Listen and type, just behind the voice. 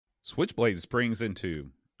Switchblade springs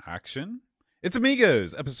into action. It's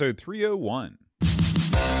Amigos, episode 301.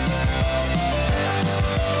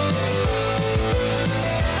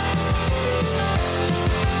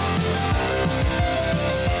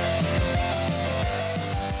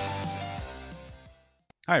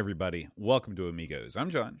 Hi, everybody. Welcome to Amigos. I'm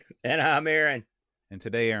John. And I'm Aaron. And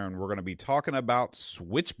today, Aaron, we're going to be talking about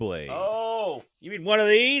Switchblade. Oh, you mean one of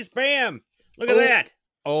these? Bam! Look at that.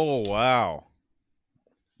 Oh, wow.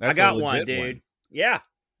 That's I got one, dude. Yeah.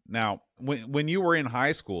 Now, when you were in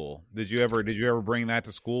high school, did you ever bring that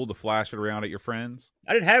to school to flash it around at your friends?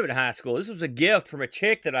 I didn't have it in high school. This was a gift from a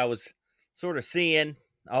chick that I was sort of seeing,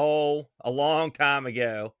 a long time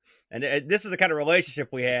ago. And this is the kind of relationship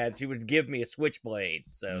we had. She would give me a switchblade.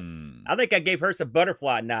 So I think I gave her some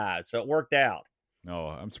butterfly knives, so it worked out. Oh,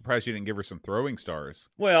 I'm surprised you didn't give her some throwing stars.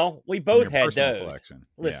 Well, we both had those. Collection.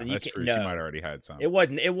 Listen, yeah, that's true. No, she might have already had some. It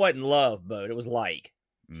wasn't love boat. It was like.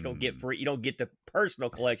 You don't get free. You don't get the personal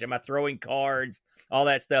collection. My throwing cards, all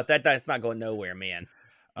that stuff. That's not going nowhere, man.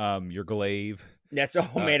 Your glaive. That's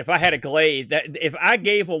man. If I had a glaive, if I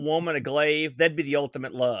gave a woman a glaive, that'd be the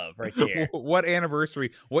ultimate love right there. What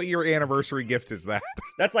year anniversary gift is that?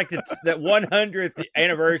 That's like that 100th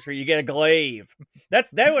anniversary. You get a glaive. That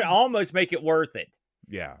would almost make it worth it.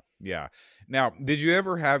 Yeah. Now, did you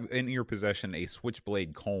ever have in your possession a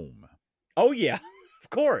switchblade comb? Oh yeah, of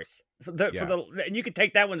course. And you could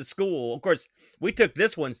take that one to school. Of course, we took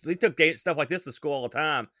stuff like this to school all the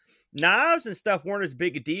time. Knives and stuff weren't as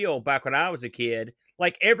big a deal back when I was a kid.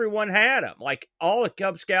 Like everyone had them. Like all the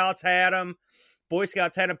Cub Scouts had them. Boy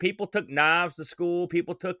Scouts had them. People took knives to school.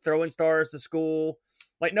 People took throwing stars to school.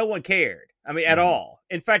 Like no one cared. I mean, at all.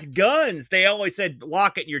 In fact, guns, they always said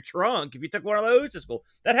lock it in your trunk if you took one of those to school.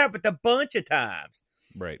 That happened a bunch of times.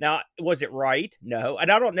 Right. Now, was it right? No.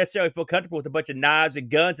 And I don't necessarily feel comfortable with a bunch of knives and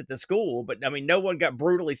guns at the school, but I mean, no one got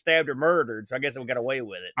brutally stabbed or murdered, so I guess we got away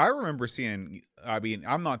with it. I remember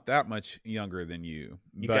I'm not that much younger than you.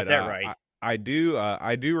 You got that right. I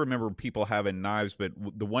do remember people having knives, but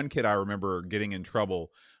the one kid I remember getting in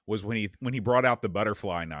trouble was when he brought out the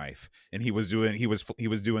butterfly knife and he was doing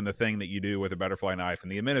the thing that you do with a butterfly knife,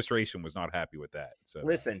 and the administration was not happy with that. So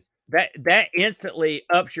listen, that instantly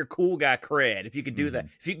ups your cool guy cred if you could do that.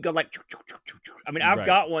 If you could go like, I mean, I've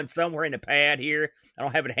got one somewhere in the pad here. I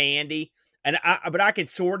don't have it handy, but I can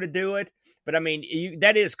sort of do it. But I mean,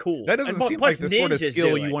 that is cool. That doesn't seem like the sort of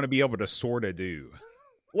skill you want to be able to sort of do.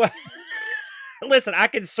 Well. Listen, I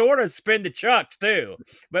can sort of spin the chucks too,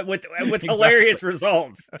 but with hilarious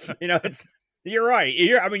results. You're right.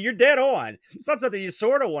 You're dead on. It's not something you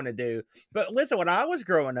sort of want to do. But listen, when I was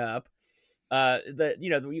growing up,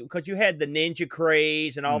 because you had the ninja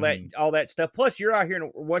craze and all that stuff. Plus, you're out here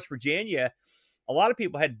in West Virginia. A lot of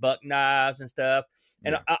people had buck knives and stuff.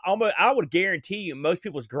 And I would guarantee you, most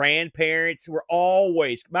people's grandparents were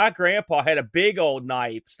always. My grandpa had a big old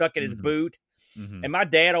knife stuck in his boot. Mm-hmm. And my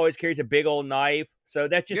dad always carries a big old knife. So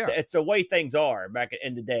that's just it's the way things are back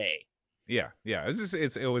in the day. Yeah.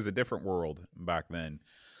 It was a different world back then.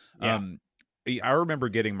 Yeah. I remember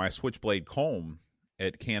getting my switchblade comb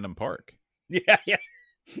at Camden Park. Yeah.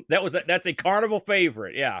 That's a carnival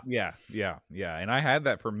favorite. Yeah. And I had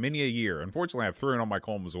that for many a year. Unfortunately, I've thrown all my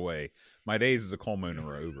combs away. My days as a comb owner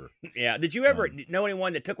are over. Yeah. Did you ever know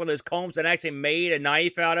anyone that took one of those combs and actually made a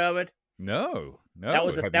knife out of it? No. That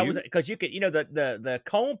was because you could, the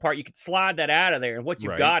comb part, you could slide that out of there, and what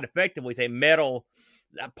you got effectively is a metal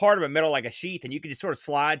part of a metal like a sheath, and you could just sort of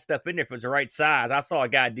slide stuff in there if it was the right size. I saw a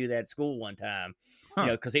guy do that at school one time,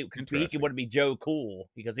 because he wanted to be Joe Cool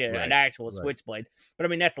because he had an actual switchblade. But I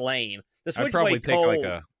mean, that's lame. The switchblade I'd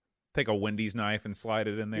probably take a Wendy's knife and slide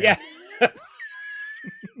it in there. Yeah.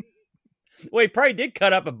 Well, he probably did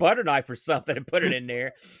cut up a butter knife or something and put it in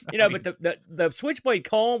there, but the switchblade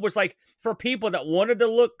comb was like for people that wanted to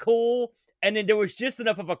look cool. And then there was just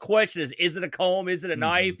enough of a question is it a comb? Is it a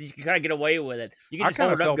knife? You can kind of get away with it. You can just I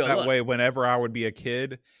kind hold of it up felt that look. way whenever I would be a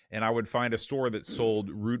kid and I would find a store that sold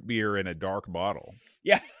root beer in a dark bottle.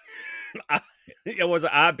 Yeah. It was an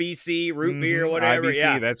IBC root beer or whatever. IBC,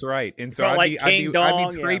 yeah, that's right. And so I'd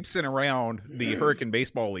be traipsing around the Hurricane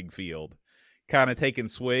Baseball League field, kind of taking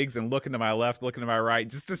swigs and looking to my left, looking to my right,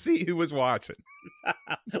 just to see who was watching.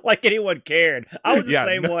 Like anyone cared. I was the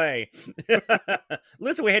same way.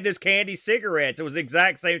 Listen, we had those candy cigarettes. It was the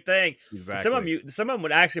exact same thing. Exactly. Some of them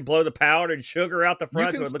would actually blow the powder and sugar out the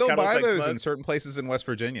front. You can still buy those in certain places in West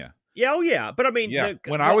Virginia. Yeah, but I mean,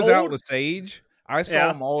 when I was out in the Sage, I saw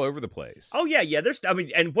them all over the place. Oh yeah.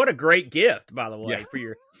 And what a great gift, by the way, for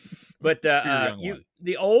your. But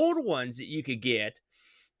the old ones that you could get.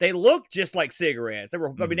 they looked just like cigarettes. They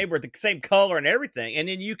were, I mean, they were the same color and everything. And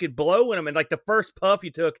then you could blow in them, and like the first puff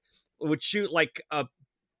you took would shoot like a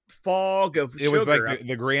fog of it sugar. was like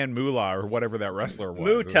the Grand Moolah or whatever that wrestler was.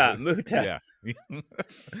 Muta.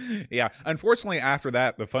 Yeah. Unfortunately, after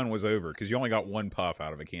that, the fun was over because you only got one puff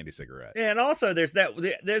out of a candy cigarette. And also, there's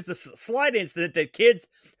a slight incident that kids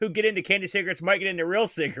who get into candy cigarettes might get into real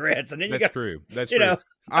cigarettes, and then That's true. That's you true. know,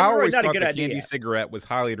 I always not a thought good the idea. candy cigarette was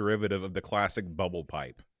highly derivative of the classic bubble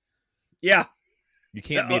pipe. Yeah. You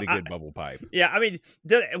can't beat a good bubble pipe. Yeah, I mean,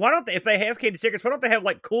 why don't they, if they have candy cigarettes, why don't they have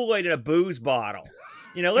like Kool-Aid in a booze bottle?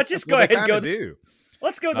 You know, let's just go ahead and go.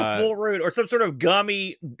 Let's go the full route, or some sort of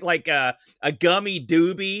gummy, like a gummy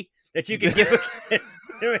doobie that you can give a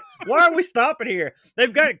kid. Why are we stopping here?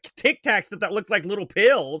 They've got Tic Tacs that look like little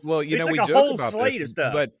pills. Well, you know, like we a joke whole about slate this, of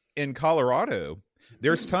stuff. but in Colorado,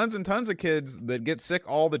 there's tons and tons of kids that get sick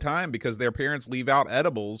all the time because their parents leave out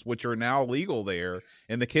edibles, which are now legal there,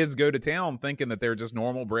 and the kids go to town thinking that they're just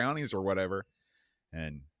normal brownies or whatever.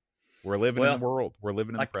 And we're living in the world. We're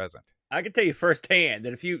living in the present. I can tell you firsthand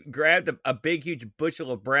that if you grabbed a big, huge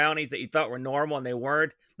bushel of brownies that you thought were normal and they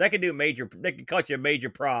weren't, that could cause you a major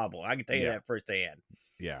problem. I can tell you that firsthand.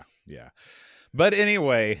 Yeah. But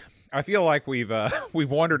anyway, I feel like we've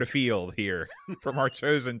wandered afield here from our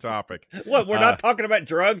chosen topic. What, we're not talking about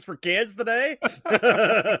drugs for kids today?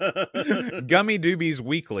 Gummy Doobies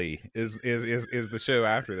Weekly is the show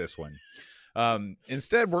after this one.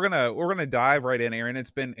 Instead, we're gonna dive right in, Aaron.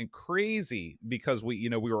 It's been crazy because we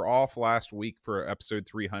were off last week for episode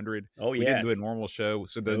 300. Oh, we didn't do a normal show,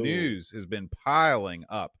 so the news has been piling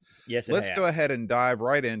up. Yes, let's go ahead and dive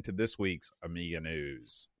right into this week's Amiga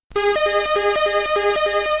News.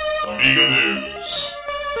 Amiga News.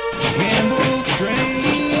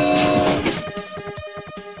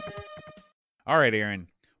 All right, Aaron.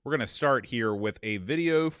 We're going to start here with a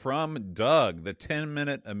video from Doug, the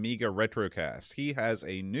 10-minute Amiga Retrocast. He has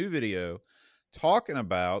a new video talking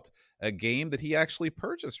about a game that he actually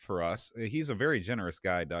purchased for us. He's a very generous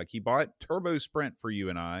guy, Doug. He bought Turbo Sprint for you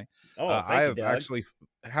and I. I have actually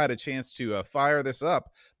had a chance to fire this up,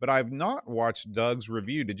 but I've not watched Doug's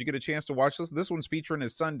review. Did you get a chance to watch this? This one's featuring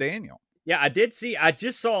his son, Daniel. Yeah, I did see. I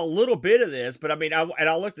just saw a little bit of this, but I mean,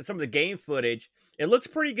 I looked at some of the game footage. It looks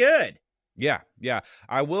pretty good. Yeah.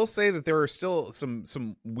 I will say that there are still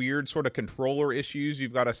some weird sort of controller issues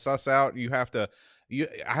you've got to suss out. I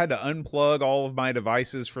had to unplug all of my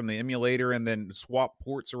devices from the emulator and then swap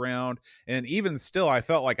ports around. And even still, I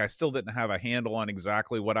felt like I still didn't have a handle on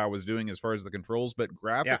exactly what I was doing as far as the controls. But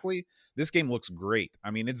graphically, this game looks great. I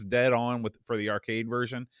mean, it's dead on for the arcade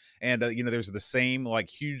version. And, there's the same like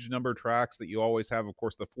huge number of tracks that you always have. Of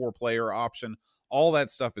course, the 4-player option. All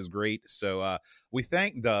that stuff is great. So we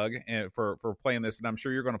thank Doug for playing this. And I'm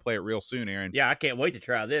sure you're going to play it real soon, Aaron. Yeah, I can't wait to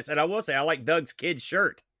try this. And I will say, I like Doug's kid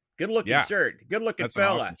shirt. Good looking shirt. Good looking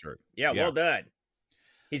fella. An awesome shirt. Yeah, well done.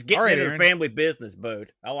 He's getting into the family business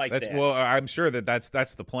boat. I like that. Well, I'm sure that's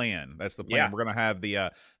the plan. That's the plan. Yeah. We're gonna have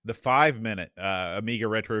the 5-minute Amiga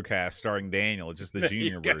Retrocast starring Daniel, just the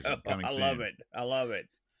junior version coming soon. I love it.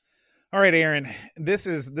 All right, Aaron. This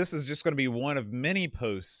is just going to be one of many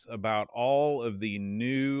posts about all of the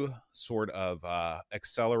new sort of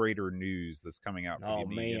accelerator news that's coming out for the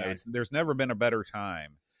Amiga. Man. There's never been a better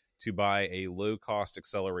time to buy a low-cost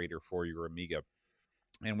accelerator for your Amiga.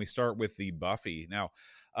 And we start with the Buffy. Now,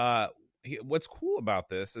 what's cool about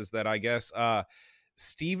this is that I guess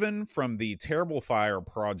Steven from the Terrible Fire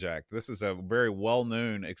project, this is a very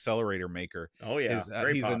well-known accelerator maker. Oh, yeah. He's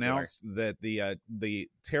popular. announced that the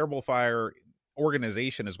Terrible Fire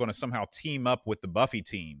organization is going to somehow team up with the Buffy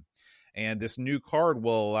team. And this new card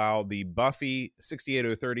will allow the Buffy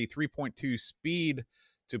 68030 3.2 speed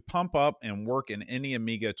to pump up and work in any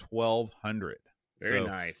Amiga 1200. Very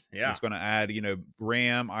nice. Yeah. It's going to add,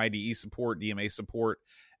 RAM, IDE support, DMA support,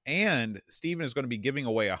 and Steven is going to be giving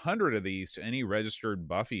away 100 of these to any registered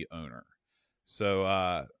Buffy owner.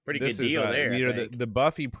 So pretty good deal there. The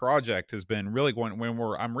Buffy project has been really going.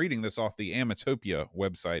 I'm reading this off the Amatopia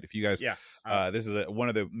website. If you guys, this is one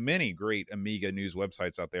of the many great Amiga news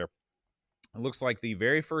websites out there. It looks like the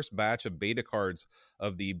very first batch of beta cards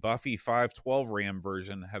of the Buffy 512 RAM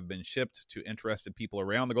version have been shipped to interested people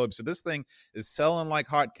around the globe. So this thing is selling like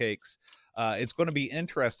hotcakes. It's going to be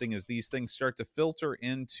interesting as these things start to filter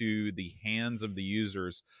into the hands of the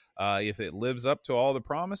users, if it lives up to all the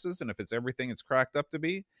promises and if it's everything it's cracked up to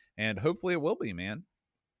be. And hopefully it will be, man.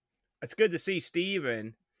 It's good to see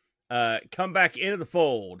Steven come back into the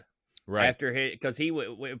fold. Right. After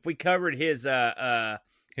if we covered his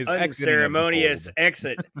unceremonious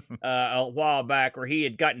exit a while back, where he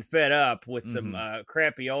had gotten fed up with some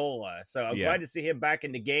crapiola. So I'm glad to see him back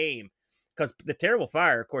in the game. because the Terrible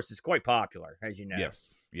Fire, of course, is quite popular, as you know.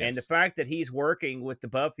 Yes. And the fact that he's working with the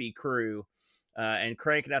Buffy crew and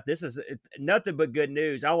cranking out, this is nothing but good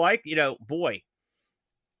news. I like, boy,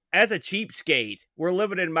 as a cheapskate, we're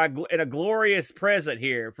living in a glorious present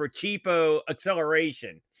here for cheapo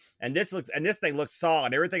acceleration. And this thing looks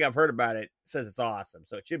solid. Everything I've heard about it says it's awesome.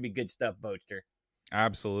 So it should be good stuff, Boatster.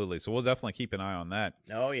 Absolutely. So we'll definitely keep an eye on that.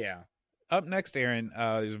 Oh, yeah. Up next, Aaron,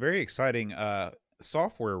 there's a very exciting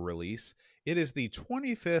software release. It is the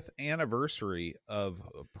 25th anniversary of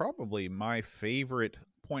probably my favorite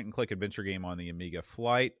point-and-click adventure game on the Amiga,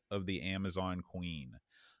 Flight of the Amazon Queen.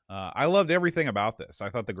 I loved everything about this. I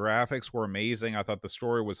thought the graphics were amazing. I thought the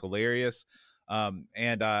story was hilarious.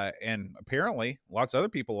 And apparently lots of other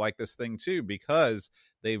people like this thing too, because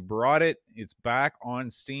they've brought it. It's back on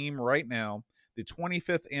Steam right now. The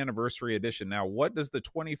 25th anniversary edition. Now, what does the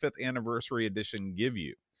 25th anniversary edition give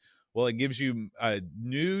you? Well, it gives you a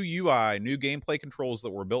new UI, new gameplay controls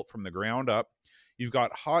that were built from the ground up. You've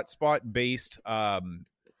got hotspot-based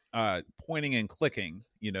pointing and clicking,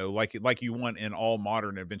 like you want in all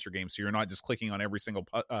modern adventure games. So you're not just clicking on every single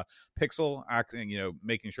pixel, acting,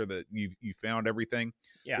 making sure that you found everything.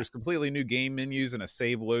 Yeah. There's completely new game menus and a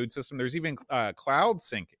save load system. There's even cloud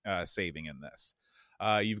sync saving in this.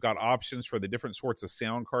 You've got options for the different sorts of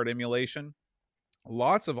sound card emulation.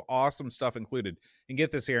 Lots of awesome stuff included. And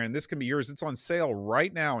get this, Aaron, this can be yours. It's on sale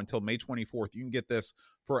right now until May 24th. You can get this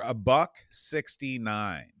for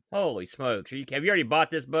 $169. Holy smokes. Have you already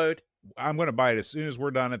bought this, Boat? I'm going to buy it as soon as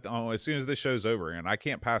we're done, as soon as this show's over, and I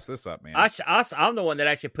can't pass this up, man. I'm the one that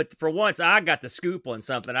actually for once, I got the scoop on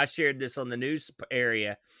something. I shared this on the news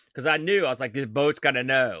area because I was like, this Boat's got to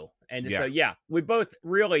know. And so, we both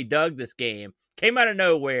really dug this game. Came out of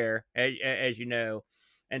nowhere, as you know.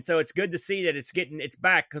 And so it's good to see that it's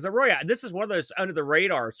back, because this is one of those under the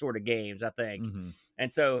radar sort of games, I think. Mm-hmm.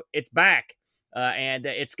 And so it's back, and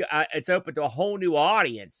it's open to a whole new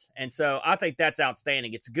audience. And so I think that's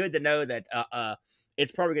outstanding. It's good to know that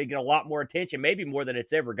it's probably going to get a lot more attention, maybe more than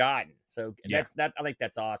it's ever gotten. So I think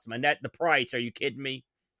that's awesome. And the price, are you kidding me?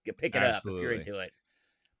 Pick it up if you're into it.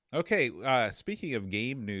 Okay, speaking of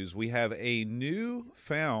game news, we have a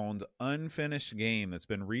new-found, unfinished game that's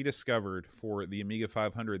been rediscovered for the Amiga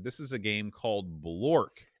 500. This is a game called Blork.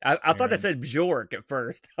 I thought that said Bjork at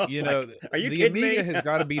first. Are you kidding me? The Amiga has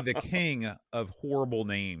got to be the king of horrible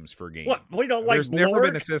names for games. What? We don't like There's Blork? never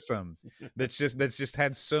been a system that's just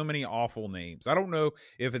had so many awful names. I don't know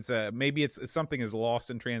if maybe it's something is lost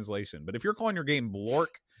in translation, but if you're calling your game Blork,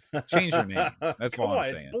 change your name. That's all I'm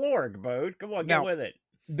saying. It's Blork, Boat. Come on, get with it.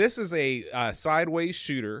 This is a sideways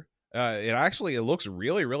shooter. It looks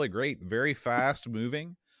really, really great. Very fast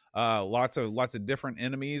moving. Lots of different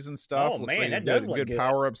enemies and stuff. Oh, looks man, like that a good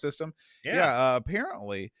power up system. Yeah.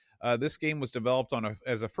 Apparently, this game was developed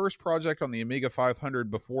as a first project on the Amiga 500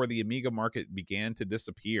 before the Amiga market began to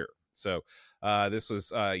disappear. So this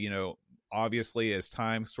was obviously as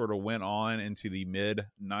time sort of went on into the mid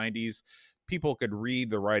 90s. People could read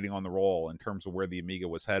the writing on the wall in terms of where the Amiga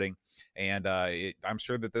was heading. And I'm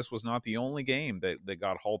sure that this was not the only game that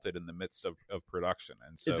got halted in the midst of production.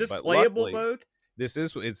 And so, is this playable mode?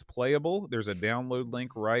 It's playable. There's a download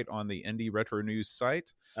link right on the Indie Retro News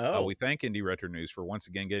site. We thank Indie Retro News for once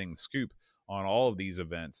again getting the scoop on all of these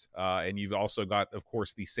events. And you've also got, of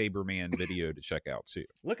course, the Saberman video to check out too.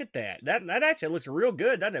 Look at that. That actually looks real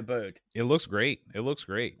good, doesn't it, Boat? It looks great. Oh,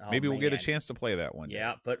 maybe we'll get a man. chance to play that one.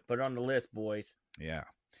 Yeah, put it on the list, boys. Yeah.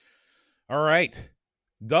 All right.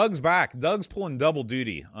 Doug's back. Doug's pulling double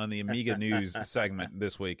duty on the Amiga News segment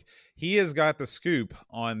this week. He has got the scoop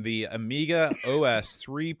on the Amiga OS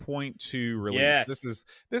 3.2 release. Yes.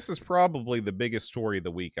 This is probably the biggest story of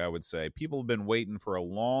the week, I would say. People have been waiting for a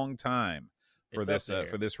long time for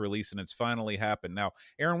this release, and it's finally happened. Now,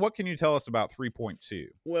 Aaron, what can you tell us about 3.2?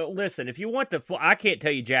 Well, listen, if you want I can't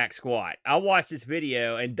tell you jack squat. I'll watch this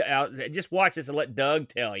video and I'll just watch this and let Doug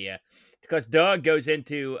tell you, because Doug goes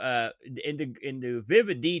into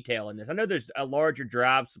vivid detail in this. I know there's a larger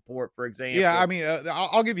drive support, for example. Yeah, I mean,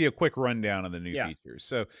 I'll give you a quick rundown of the new features.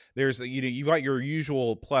 So there's you've got your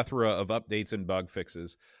usual plethora of updates and bug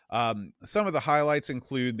fixes. Some of the highlights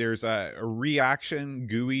include there's a reaction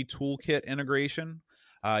GUI toolkit integration.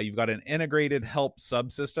 You've got an integrated help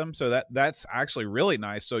subsystem, so that's actually really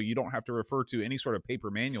nice. So you don't have to refer to any sort of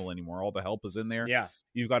paper manual anymore. All the help is in there. Yeah.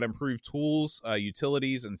 You've got improved tools,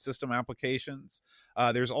 utilities, and system applications.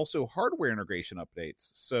 There's also hardware integration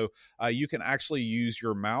updates. So you can actually use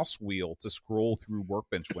your mouse wheel to scroll through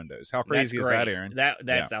Workbench windows. How crazy is that, Aaron?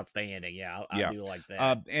 That's outstanding. Yeah, I do like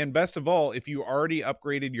that. And best of all, if you already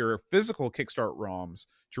upgraded your physical Kickstart ROMs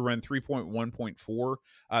to run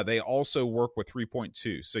 3.1.4, they also work with 3.2.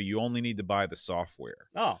 3.2. So you only need to buy the software.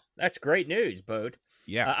 Oh, that's great news, Bode.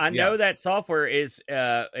 Yeah, I know that software is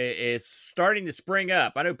starting to spring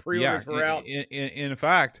up. I know pre-orders were out. In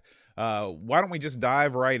fact, why don't we just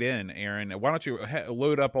dive right in, Aaron? Why don't you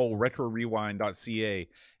load up old retrorewind.ca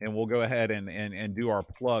and we'll go ahead and do our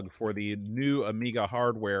plug for the new Amiga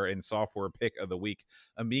hardware and software pick of the week,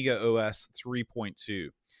 Amiga OS 3.2.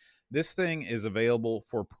 This thing is available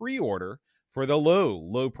for pre-order for the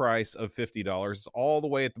low price of $50, all the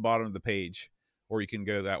way at the bottom of the page. Or you can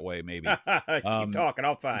go that way, maybe. Keep talking,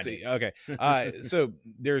 I'll find it. Okay. So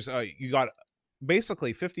there's you got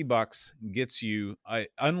basically $50 gets you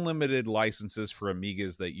unlimited licenses for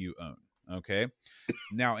Amigas that you own. Okay.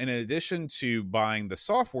 Now, in addition to buying the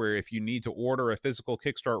software, if you need to order a physical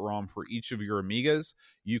Kickstart ROM for each of your Amigas,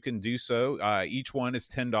 you can do so. Each one is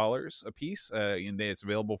 $10 a piece, and it's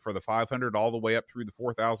available for the 500 all the way up through the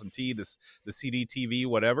 4000T, the CD, TV,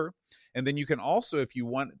 whatever. And then you can also, if you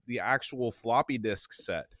want the actual floppy disk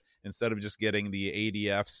set, instead of just getting the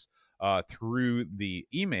ADFs through the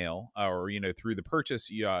email or through the purchase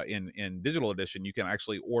in digital edition, you can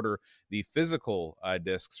actually order the physical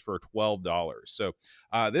discs for $12. So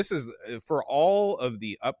this is for all of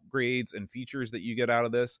the upgrades and features that you get out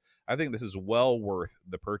of this. I think this is well worth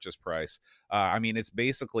the purchase price. I mean, it's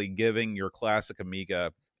basically giving your classic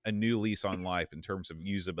Amiga a new lease on life in terms of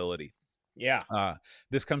usability. Yeah.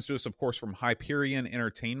 This comes to us, of course, from Hyperion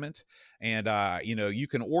Entertainment, and you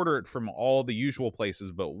can order it from all the usual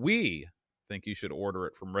places, but we think you should order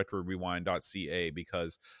it from retrorewind.ca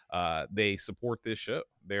because they support this show.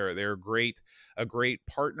 They're a great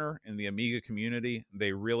partner in the Amiga community.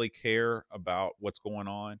 They really care about what's going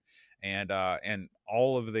on, and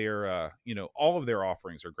all of their all of their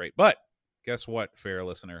offerings are great. But guess what, fair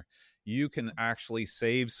listener, you can actually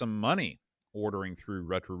save some money ordering through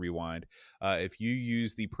Retro Rewind. If you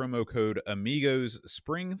use the promo code Amigos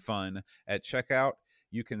Spring Fun at checkout,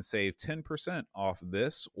 you can save 10% off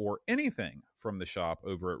this or anything from the shop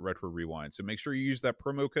over at Retro Rewind. So make sure you use that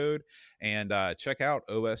promo code and check out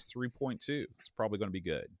OS 3.2. It's probably going to be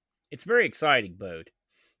good. It's very exciting, Bode,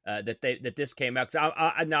 that this came out.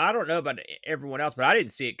 I don't know about everyone else, but I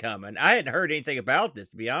didn't see it coming. I hadn't heard anything about this,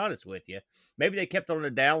 to be honest with you. Maybe they kept it on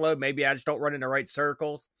the download. Maybe I just don't run in the right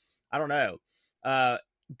circles. I don't know.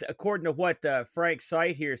 According to what Frank's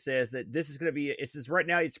site here says, that this is going to be, it says right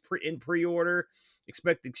now it's in pre-order,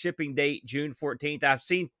 expected shipping date June 14th. I've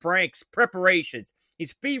seen Frank's preparations.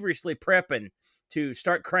 He's feverishly prepping to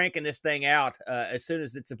start cranking this thing out as soon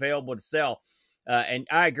as it's available to sell. And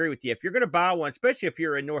I agree with you. If you're going to buy one, especially if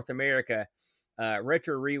you're in North America,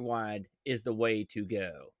 Retro Rewind is the way to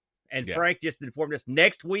go. And yeah. Frank just informed us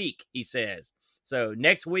next week, he says. So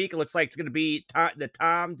next week, it looks like it's going to be the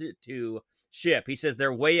time to ship. He says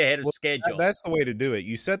they're way ahead of schedule. That's the way to do it.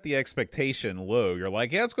 You set the expectation low. You're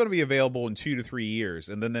like, yeah, it's going to be available in 2 to 3 years.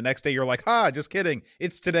 And then the next day you're like, just kidding.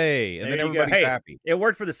 It's today. And then everybody's happy. It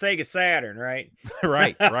worked for the Sega Saturn, right?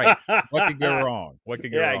 right. What could go wrong? What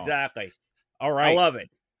could go wrong? Yeah, exactly. All right. I love it.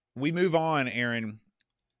 We move on, Aaron.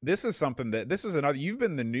 This is another, you've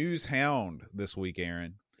been the news hound this week,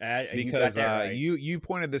 Aaron. Because right. you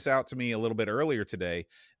pointed this out to me a little bit earlier today.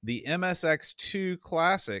 The MSX2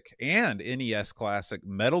 Classic and NES Classic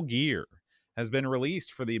Metal Gear has been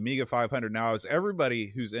released for the Amiga 500. Now, as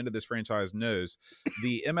everybody who's into this franchise knows,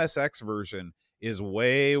 the MSX version is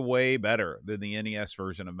way, way better than the NES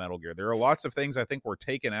version of Metal Gear. There are lots of things I think were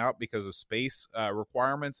taken out because of space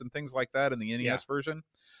requirements and things like that in the NES version.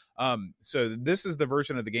 So this is the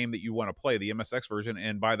version of the game that you want to play, the MSX version.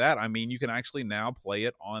 And by that, I mean, you can actually now play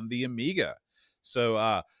it on the Amiga.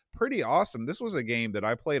 So, pretty awesome. This was a game that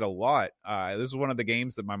I played a lot. This is one of the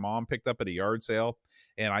games that my mom picked up at a yard sale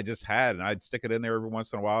and I just had, and I'd stick it in there every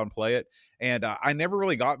once in a while and play it. And, I never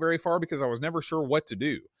really got very far because I was never sure what to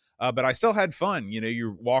do. But I still had fun.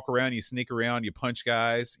 You walk around, you sneak around, you punch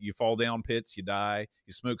guys, you fall down pits, you die,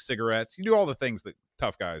 you smoke cigarettes, you do all the things that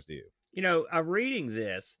tough guys do. I'm reading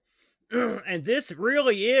this, and this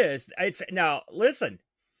really is, now listen,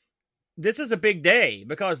 this is a big day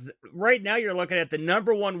because right now you're looking at the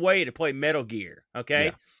number one way to play Metal Gear. Okay.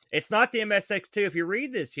 Yeah. It's not the MSX2. If you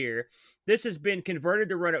read this here, this has been converted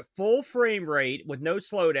to run at full frame rate with no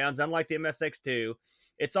slowdowns, unlike the MSX2.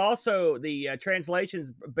 It's also the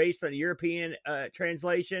translations based on the European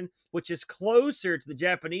translation, which is closer to the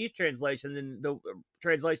Japanese translation than the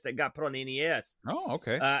translation that got put on the NES. Oh,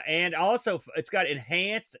 okay. And also, it's got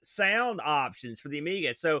enhanced sound options for the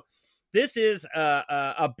Amiga. So this is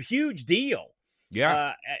a huge deal.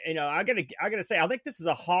 Yeah. I gotta say, I think this is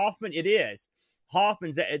a Hoffman. It is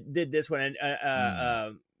Hoffman's that did this one.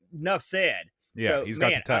 And enough said. Yeah, so, he's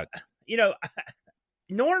got the touch.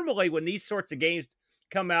 Normally when these sorts of games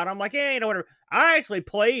come out. I'm like, hey, you know, whatever. I actually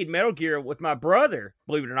played Metal Gear with my brother,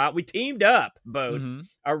 believe it or not. We teamed up, both. Mm-hmm.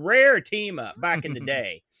 A rare team up back in the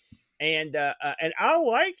day. And I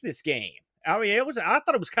liked this game. I mean, I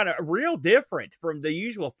thought it was kind of real different from the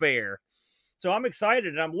usual fare. So I'm excited,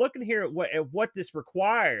 and I'm looking here at what this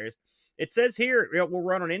requires. It says here it will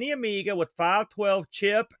run on any Amiga with 512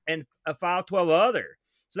 chip and a 512 other.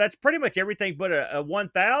 So that's pretty much everything but a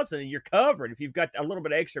 1000, and you're covered if you've got a little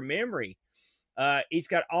bit of extra memory. He's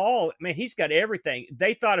got everything.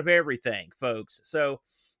 They thought of everything, folks. So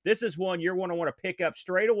this is one you're going to want to pick up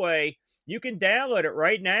straight away. You can download it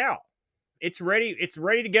right now. It's ready. It's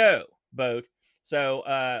ready to go, Boat. So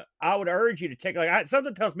I would urge you to take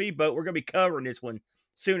something tells me, Boat, we're going to be covering this one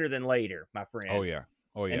sooner than later, my friend. Oh yeah.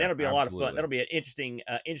 And that'll be a lot of fun. That'll be an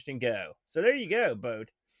interesting go. So there you go, Boat.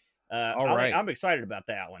 All right. I'm excited about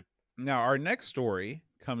that one. Now our next story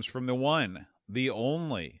comes from the one, the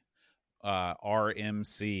only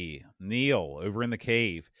RMC, Neil, over in the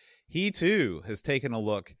cave. He too has taken a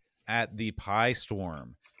look at the Pi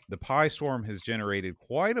Storm. The Pi Storm has generated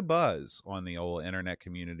quite a buzz on the old internet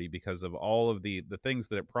community because of all of the things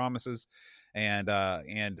that it promises, and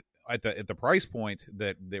at the price point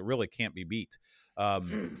that really can't be beat.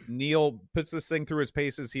 Neil puts this thing through its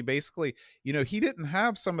paces. He basically, he didn't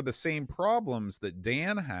have some of the same problems that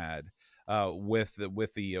Dan had with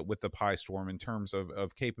the Pi Storm in terms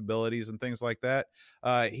of capabilities and things like that.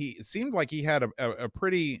 It seemed like he had a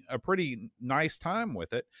pretty nice time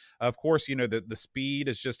with it. Of course, the speed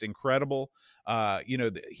is just incredible.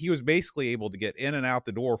 He was basically able to get in and out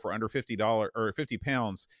the door for under $50 or 50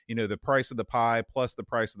 pounds. The price of the Pi plus the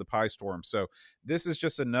price of the Pi Storm. So this is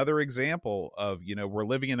just another example of we're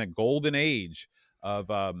living in a golden age of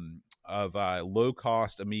low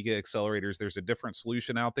cost Amiga accelerators. There's a different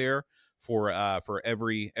solution out there for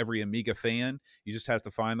every Amiga fan. You just have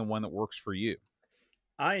to find the one that works for you.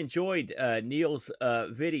 I enjoyed Neil's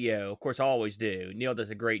video. Of course, I always do. Neil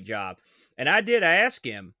does a great job, and I did ask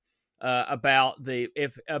him about the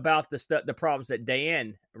problems that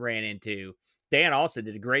Dan ran into. Dan also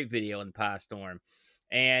did a great video on the Pi Storm,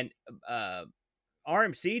 and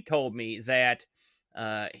RMC told me that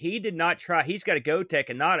he did not try. He's got a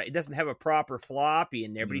Gotek and it doesn't have a proper floppy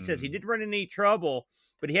in there, but he says he did run into any trouble,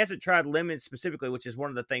 but he hasn't tried lemons specifically, which is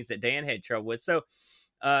one of the things that Dan had trouble with. So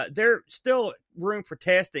there's still room for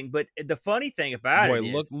testing. But the funny thing about it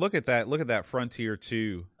is, look at that Frontier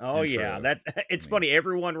 2. Oh intro. Yeah, it's funny.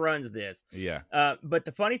 Everyone runs this. Yeah. But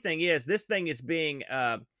the funny thing is, this thing is being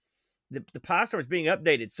the Pi Storm is being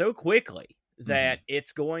updated so quickly that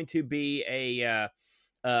it's going to be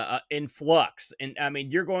in flux. And I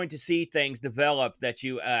mean, you're going to see things develop that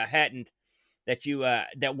you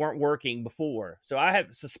that weren't working before. So I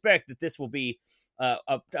suspect that this will be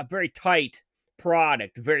a very tight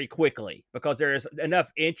product very quickly, because there's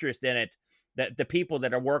enough interest in it that the people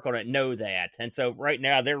that are working on it know that. And so right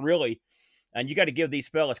now they're really, and you got to give these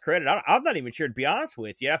fellas credit. I'm not even sure, to be honest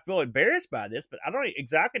with you. I feel embarrassed by this, but I don't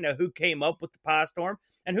exactly know who came up with the Pi Storm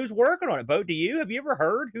and who's working on it. Bo, do you? Have you ever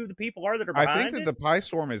heard who the people are that are behind it? I think that the Pi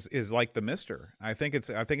Storm is like the Mister. I think it's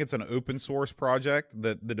an open source project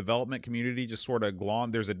that the development community just sort of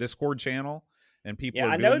glommed. There's a Discord channel and people. Yeah,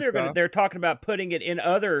 I know they're talking about putting it in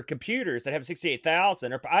other computers that have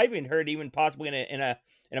 68,000, or I even heard possibly in a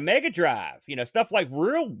Mega Drive. Stuff like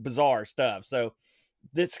real bizarre stuff. So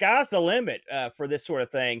the sky's the limit for this sort of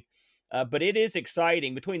thing, but it is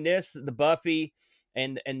exciting. Between this, the Buffy,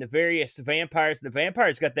 and the various vampires, the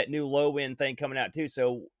vampires got that new low end thing coming out too.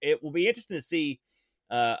 So it will be interesting to see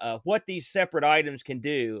what these separate items can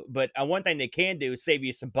do. But one thing they can do is save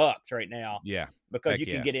you some bucks right now. Yeah, because you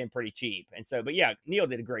can get in pretty cheap. And so, but yeah, Neil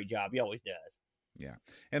did a great job. He always does. Yeah,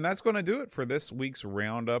 and that's going to do it for this week's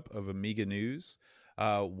roundup of Amiga news.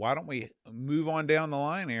 Why don't we move on down the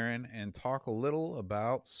line, Aaron, and talk a little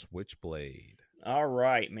about Switchblade? All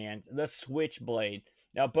right, man. The Switchblade.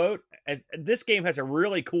 Now, Boat, this game has a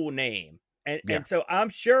really cool name. And so I'm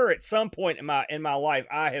sure at some point in my life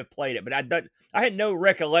I have played it, but I had no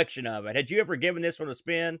recollection of it. Had you ever given this one a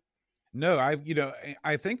spin? No,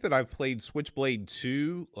 I think that I've played Switchblade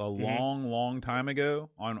 2 a long time ago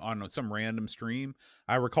on some random stream.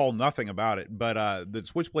 I recall nothing about it, but the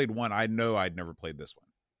Switchblade 1, I know I'd never played this one.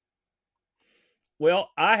 Well,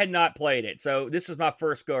 I had not played it, so this was my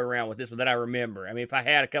first go around with this one that I remember. I mean, if I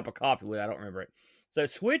had a cup of coffee with it, I don't remember it. So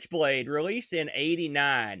Switchblade, released in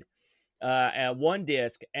 '89, one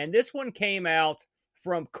disc, and this one came out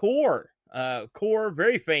from Core. Core,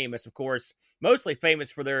 very famous, of course, mostly famous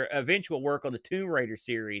for their eventual work on the Tomb Raider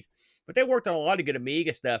series, but they worked on a lot of good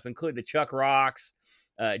Amiga stuff, including the Chuck Rocks,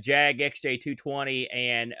 Jag XJ220,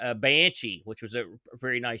 and Banshee, which was a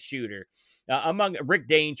very nice shooter. among Rick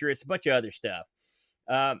Dangerous, a bunch of other stuff.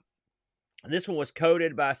 This one was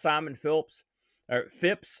coded by Simon Phillips, or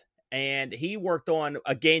Phipps, and he worked on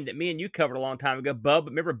a game that me and you covered a long time ago.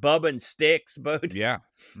 Remember Bubba and Sticks boat? Yeah.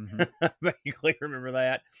 Mm-hmm. Vaguely remember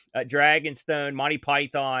that. Dragonstone, Monty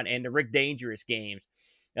Python, and the Rick Dangerous games.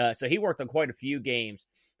 So he worked on quite a few games.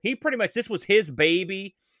 He pretty much, this was his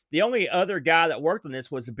baby. The only other guy that worked on this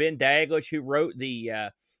was Ben Daglish, who wrote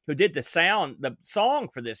who did the song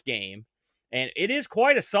for this game, and it is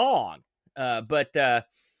quite a song.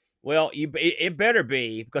 Well, it better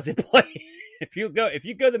be, because it play. If you go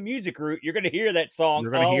the music route, you're going to hear that song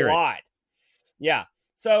a lot. Yeah.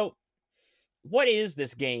 So, what is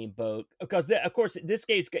this game, Boat? Because of course, this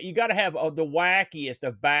game's you got to have the wackiest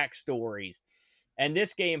of backstories, and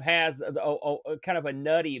this game has a kind of a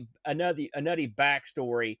nutty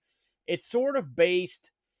backstory. It's sort of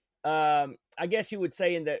based, I guess you would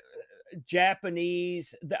say, in the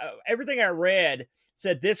Japanese. Everything I read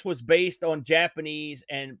said this was based on Japanese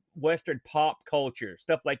and Western pop culture,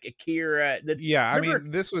 stuff like Akira. I mean,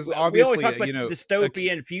 this was obviously, we always talk about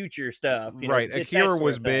dystopian future stuff. Right. Akira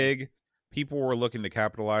was big. People were looking to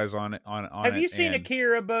capitalize on it. Have you seen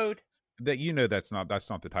Akira, Boat? That that's not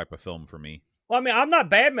the type of film for me. Well, I mean, I'm not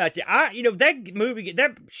bad about it. That movie,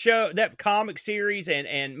 that show, that comic series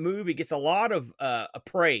and movie gets a lot of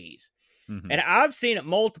praise, and I've seen it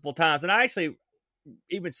multiple times, and I actually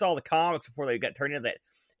even saw the comics before they got turned into that.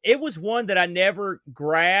 It was one that I never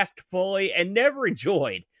grasped fully and never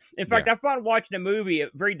enjoyed. In fact, I found watching a movie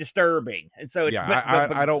very disturbing, and so it's.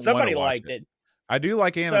 I don't. Somebody liked it. I do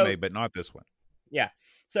like anime, but not this one. Yeah.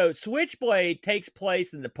 So Switchblade takes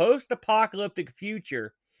place in the post-apocalyptic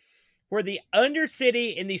future, where the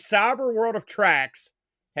Undercity in the cyber world of Trax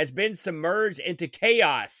has been submerged into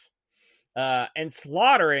chaos and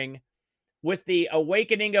slaughtering, with the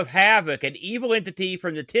awakening of Havoc, an evil entity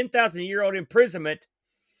from the 10,000-year-old imprisonment.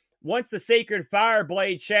 Once the sacred fire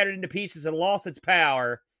blade shattered into pieces and lost its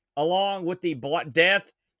power, along with the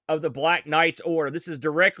death of the Black Knight's Order. This is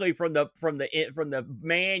directly from the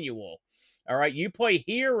manual. All right, you play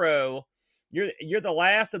Hero. You're the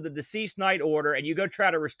last of the deceased Knight Order, and you go try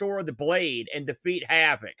to restore the blade and defeat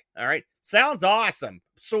Havoc. All right, sounds awesome,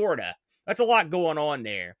 sorta. That's a lot going on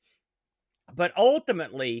there, but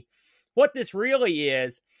ultimately, what this really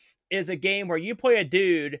is a game where you play a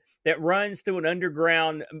dude that runs through an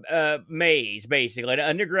underground maze, basically, an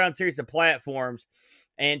underground series of platforms,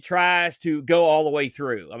 and tries to go all the way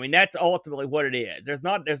through. I mean, that's ultimately what it is.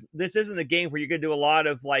 This isn't a game where you're going to do a lot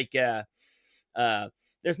of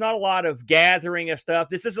there's not a lot of gathering of stuff.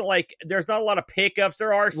 This isn't like, there's not a lot of pickups.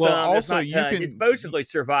 There are some. Well, also, it's basically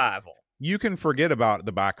survival. You can forget about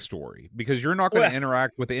the backstory, because you're not going to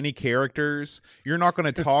interact with any characters. You're not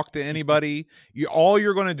going to talk to anybody. All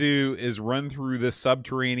you're going to do is run through this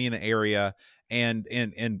subterranean area and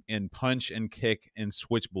punch and kick and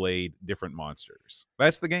switchblade different monsters.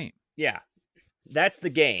 That's the game. Yeah, that's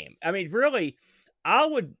the game. I mean, really, I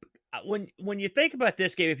would, when you think about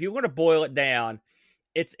this game, if you want to boil it down,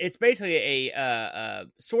 it's basically a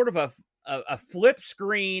sort of a flip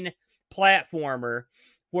screen platformer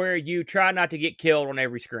where you try not to get killed on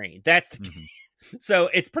every screen. That's the game. So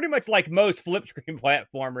it's pretty much like most flip screen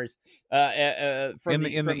platformers from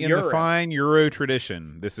the fine Euro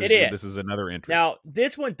tradition. This is another entry. Now,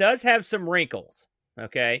 this one does have some wrinkles,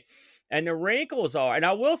 okay? And the wrinkles are, and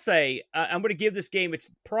I will say, I'm going to give this game its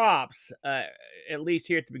props, at least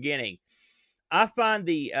here at the beginning. I find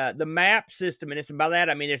the map system, and by that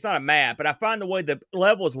I mean it's not a map, but I find the way the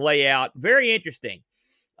levels lay out very interesting.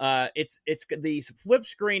 It's the flip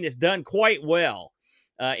screen is done quite well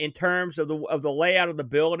in terms of the layout of the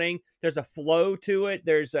building. There's a flow to it.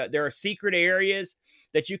 There are secret areas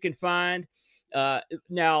that you can find.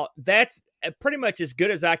 Now that's pretty much as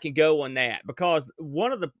good as I can go on that, because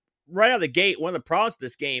right out of the gate, one of the problems with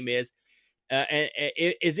this game is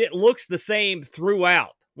it looks the same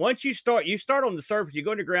throughout. Once you start on the surface, you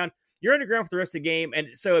go underground. You're underground for the rest of the game, and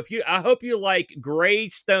so I hope you like gray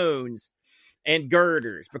stones and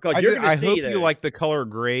girders, because you're going to see those. I hope you like the color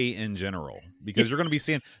gray in general, because you're going to be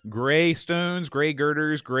seeing gray stones, gray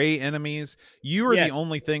girders, gray enemies. You are the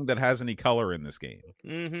only thing that has any color in this game.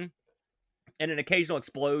 Mm-hmm. And an occasional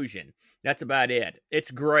explosion. That's about it.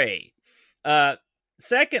 It's gray.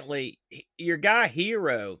 Secondly, your guy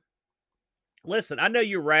Hero. Listen, I know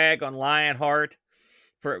you rag on Lionheart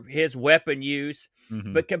for his weapon use.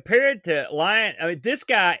 Mm-hmm. But compared to this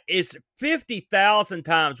guy is 50,000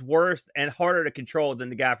 times worse and harder to control than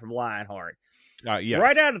the guy from Lionheart. Yes,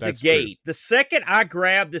 right out of the gate, the second I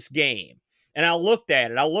grabbed this game and I looked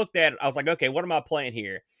at it, I was like, okay, what am I playing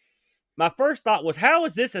here? My first thought was, how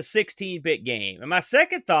is this a 16-bit game? And my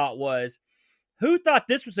second thought was, who thought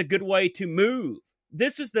this was a good way to move?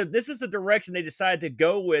 This is the direction they decided to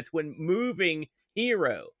go with when moving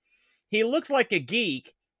Hero. He looks like a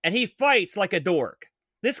geek and he fights like a dork.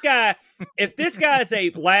 This guy, if this guy is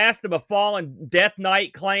a last of a fallen Death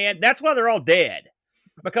Knight clan, that's why they're all dead.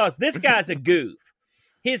 Because this guy's a goof.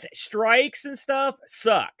 His strikes and stuff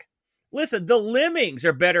suck. Listen, the Lemmings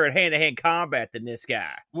are better at hand-to-hand combat than this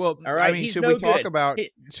guy. Well, all right? I mean, should we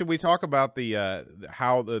talk about the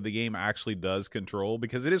how the game actually does control,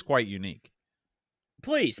 because it is quite unique.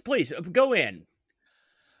 Please go in.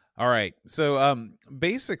 All right. So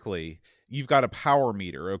basically you've got a power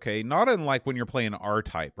meter, okay? Not unlike when you're playing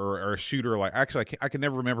R-Type or a shooter like, actually I can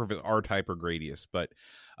never remember if it's R-Type or Gradius, but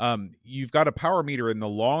you've got a power meter, and the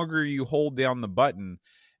longer you hold down the button,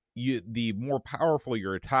 the more powerful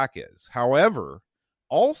your attack is. However,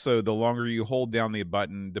 also the longer you hold down the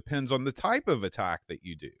button depends on the type of attack that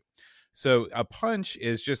you do. So a punch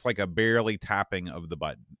is just like a barely tapping of the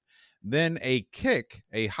button. Then a kick,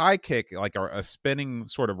 a high kick, like a spinning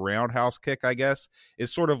sort of roundhouse kick, I guess,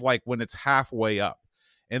 is sort of like when it's halfway up.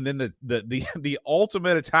 And then the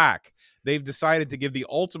ultimate attack, they've decided to give the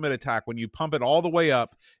ultimate attack when you pump it all the way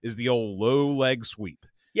up, is the old low leg sweep.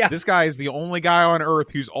 Yeah. This guy is the only guy on earth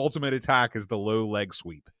whose ultimate attack is the low leg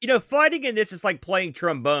sweep. You know, fighting in this is like playing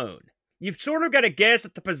trombone. You've sort of got to guess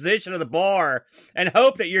at the position of the bar and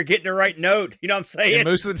hope that you're getting the right note. You know what I'm saying? And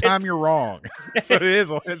most of the time, you're wrong. So it is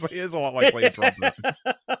a lot like playing trumpet.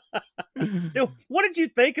 Dude, what did you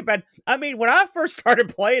think about? I mean, when I first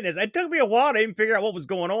started playing this, it took me a while to even figure out what was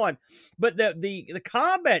going on. But the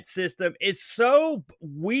combat system is so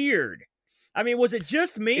weird. I mean, was it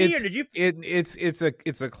just me, or did you?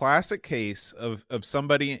 It's a classic case of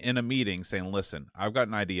somebody in a meeting saying, "Listen, I've got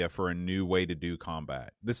an idea for a new way to do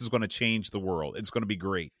combat. This is going to change the world. It's going to be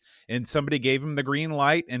great." And somebody gave him the green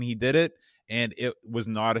light, and he did it, and it was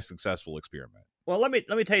not a successful experiment. Well, let me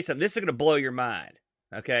tell you something. This is going to blow your mind.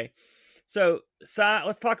 Okay, so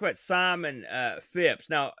let's talk about Simon Phipps.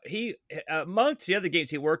 Now, he amongst the other games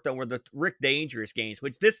he worked on were the Rick Dangerous games,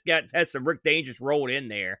 which this guy has some Rick Dangerous rolled in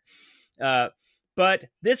there. But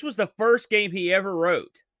this was the first game he ever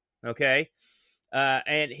wrote. Okay.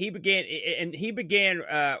 And he began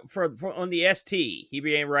for on the ST, he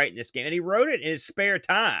began writing this game, and he wrote it in his spare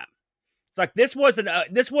time. It's like, this wasn't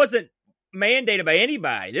mandated by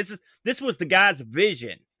anybody. This was the guy's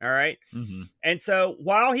vision. All right. Mm-hmm. And so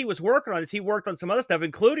while he was working on this, he worked on some other stuff,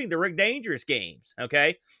 including the Rick Dangerous games.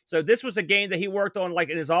 Okay. So this was a game that he worked on like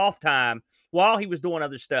in his off time while he was doing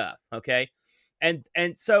other stuff. Okay.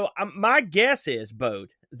 And so my guess is,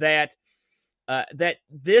 Boat, that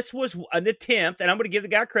this was an attempt, and I'm going to give the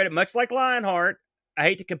guy credit, much like Lionheart. I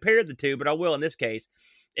hate to compare the two, but I will in this case.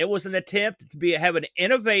 It was an attempt to have an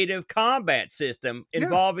innovative combat system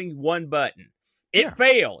involving one button. It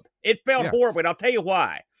failed. It failed horribly, and I'll tell you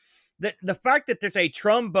why. The fact that there's a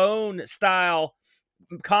trombone-style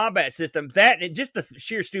combat system, that and just the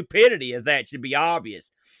sheer stupidity of that should be obvious.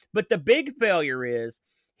 But the big failure is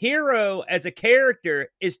Hero as a character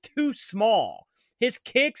is too small. His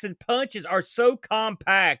kicks and punches are so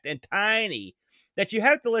compact and tiny that you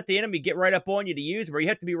have to let the enemy get right up on you to use them, or you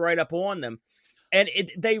have to be right up on them. And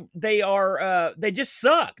they just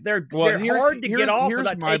suck. They're hard to get off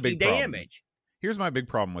without taking damage. Here's my big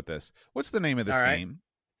problem with this. What's the name of this game?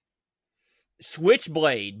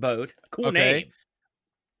 Switchblade, Boat. Cool name.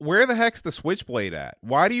 Where the heck's the Switchblade at?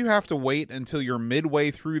 Why do you have to wait until you're midway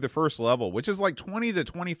through the first level, which is like 20 to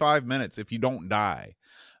 25 minutes if you don't die,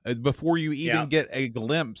 before you even get a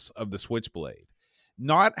glimpse of the Switchblade?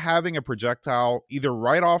 Not having a projectile either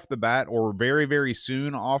right off the bat or very, very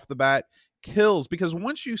soon off the bat kills, because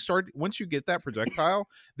once you get that projectile,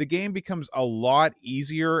 the game becomes a lot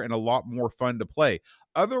easier and a lot more fun to play.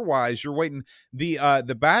 Otherwise, you're waiting.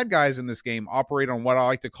 The bad guys in this game operate on what I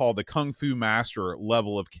like to call the Kung Fu Master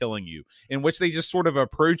level of killing you, in which they just sort of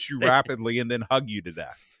approach you rapidly and then hug you to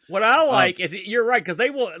death. What I like is, you're right, because they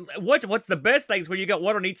will. What's the best thing is when you got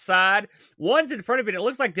one on each side. One's in front of you, and it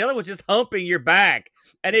looks like the other one's just humping your back.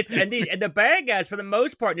 And the bad guys, for the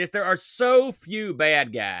most part, there are so few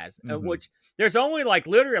bad guys, which there's only like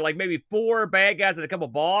literally like maybe 4 bad guys and a couple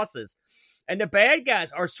bosses. And the bad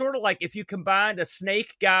guys are sort of like if you combined a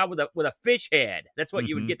snake guy with a fish head. That's what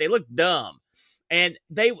you would get. They look dumb, and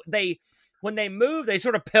they when they move, they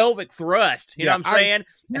sort of pelvic thrust. You know what I'm saying?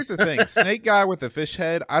 Here's the thing. Snake guy with a fish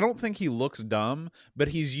head, I don't think he looks dumb, but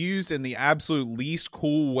he's used in the absolute least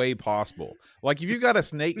cool way possible. Like if you've got a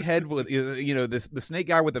snake head with, the snake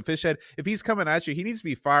guy with the fish head, if he's coming at you, he needs to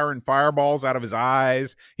be firing fireballs out of his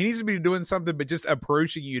eyes. He needs to be doing something but just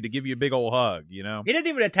approaching you to give you a big old hug, you know? He doesn't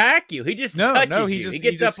even attack you. He just touches you. He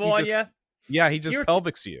gets up on you. Yeah, he just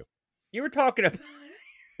pelvics you. You were talking about.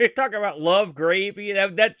 You're talking about Love Gravy.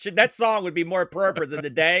 That song would be more appropriate than the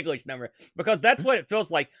Daglish number, because that's what it feels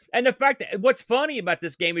like. And the fact that what's funny about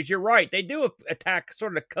this game is you're right. They do attack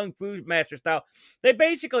sort of Kung Fu Master style.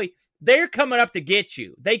 They're coming up to get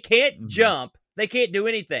you. They can't jump. They can't do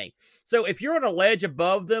anything. So if you're on a ledge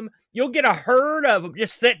above them, you'll get a herd of them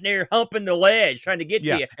just sitting there humping the ledge trying to get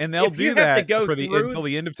to you. And they'll do that until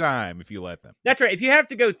the end of time if you let them. That's right. If you have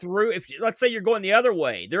to go through, let's say you're going the other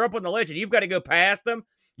way, they're up on the ledge and you've got to go past them,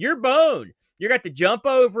 you're boned. You got to jump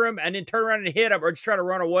over them and then turn around and hit them or just try to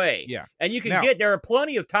run away. Yeah. And you can there are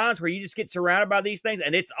plenty of times where you just get surrounded by these things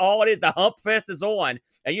and it's all it is. The hump fest is on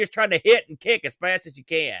and you're just trying to hit and kick as fast as you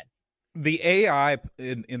can. The AI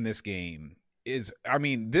in this game is, I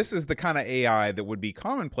mean, this is the kind of AI that would be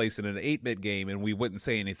commonplace in an 8-bit game and we wouldn't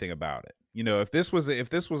say anything about it. You know, if this was a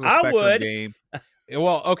Spectrum game,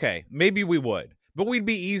 well, okay, maybe we would, but we'd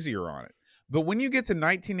be easier on it. But when you get to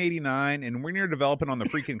 1989 and when you're developing on the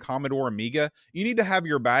freaking Commodore Amiga, you need to have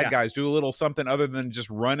your bad guys do a little something other than just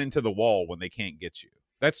run into the wall when they can't get you.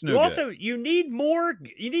 That's no good. Also, you need more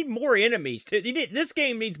enemies too. This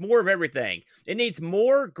game needs more of everything. It needs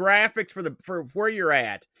more graphics for where you're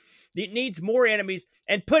at. It needs more enemies,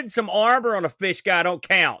 and putting some armor on a fish guy don't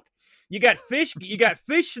count. You got fish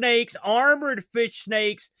snakes, armored fish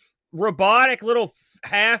snakes, robotic little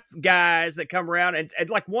half guys that come around, and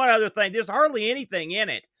like one other thing. There's hardly anything in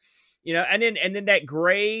it, you know. And then that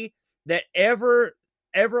gray, that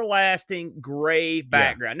everlasting gray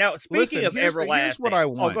background. Now, speaking of everlasting, here's what I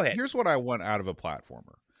want. Oh, go ahead. Here's what I want out of a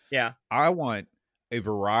platformer. Yeah, I want a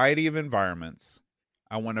variety of environments.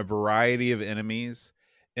 I want a variety of enemies.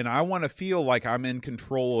 And I want to feel like I'm in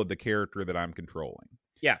control of the character that I'm controlling.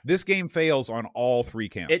 Yeah. This game fails on all 3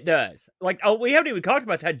 counts. It does. Like, we haven't even talked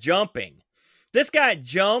about that jumping. This guy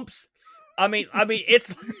jumps. I mean,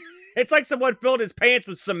 it's like someone filled his pants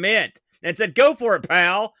with cement and said, "Go for it,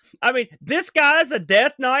 pal." I mean, this guy's a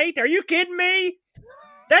Death Knight. Are you kidding me?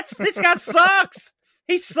 This guy sucks.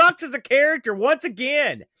 He sucks as a character once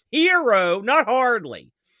again. Hero, not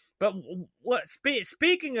hardly. But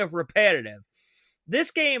speaking of repetitive,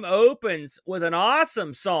 this game opens with an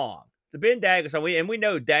awesome song, the Ben Daglish song, and we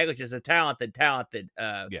know Daglish is a talented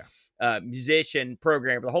musician,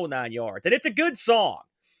 programmer, the whole 9 yards, and it's a good song.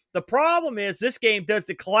 The problem is this game does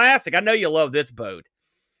the classic. I know you love this, Boat.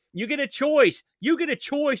 You get a choice. You get a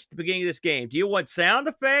choice at the beginning of this game. Do you want sound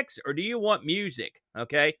effects or do you want music?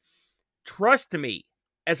 Okay, trust me.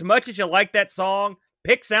 As much as you like that song,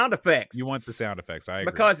 pick sound effects. You want the sound effects. I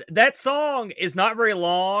agree. Because that song is not very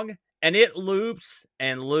long. And it loops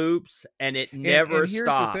and loops, and it never here's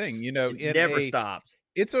stops. The thing, you know, it never stops.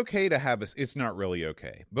 It's okay to have it's not really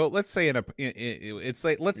okay, but let's say say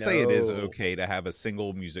it is okay to have a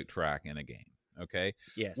single music track in a game. Okay.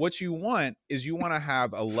 Yes. What you want is you want to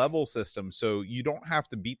have a level system so you don't have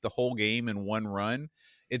to beat the whole game in one run.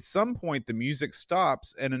 At some point, the music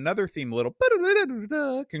stops and another theme, little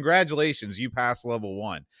congratulations, you passed level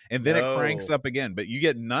 1, and then it cranks up again. But you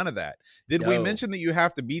get none of that. Did we mention that you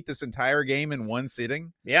have to beat this entire game in one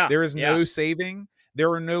sitting? Yeah, there is no saving. There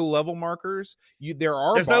are no level markers. There's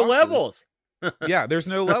bosses. No levels. Yeah, there's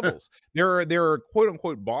no levels. There are quote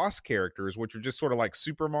unquote boss characters, which are just sort of like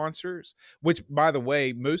super monsters. Which, by the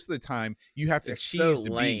way, most of the time you have to cheese to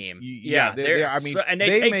beat.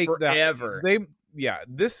 They take forever.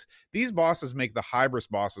 These bosses make the Hybris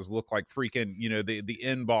bosses look like freaking, you know, the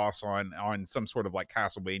end boss on some sort of like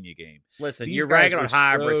Castlevania game. Listen, you're ragging on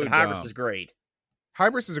Hybris, and Hybris is great.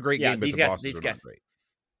 Hybris is a great game, but the bosses are not great.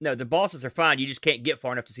 No, the bosses are fine. You just can't get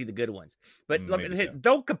far enough to see the good ones. But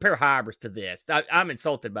don't compare Hybris to this. I'm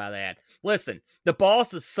insulted by that. Listen, the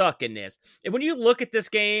bosses suck in this. And when you look at this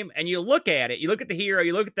game and you look at it, you look at the hero,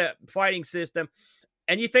 you look at the fighting system,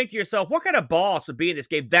 and you think to yourself, what kind of boss would be in this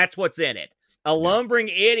game? That's what's in it. A lumbering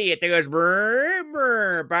idiot that goes brr,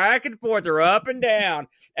 brr, back and forth or up and down,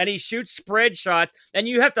 and he shoots spread shots, and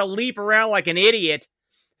you have to leap around like an idiot,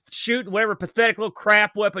 shoot whatever pathetic little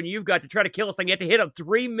crap weapon you've got to try to kill this thing. You have to hit him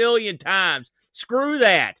 3 million times. Screw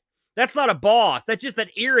that. That's not a boss. That's just an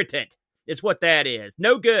irritant is what that is.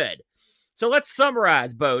 No good. So let's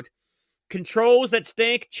summarize, Boat. Controls that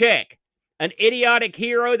stink? Check. An idiotic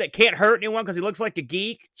hero that can't hurt anyone because he looks like a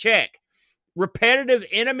geek? Check. Repetitive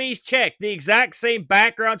enemies? Check. The exact same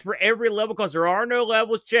backgrounds for every level because there are no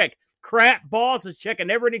levels? Check. Crap bosses? Check. A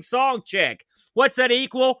never-ending song? Check. What's that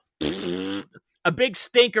equal? A big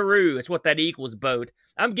stinkeroo. That's what that equals, Boat.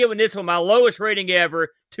 I'm giving this one my lowest rating ever.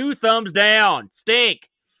 2 thumbs down. Stink.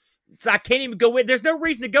 So I can't even go in. There's no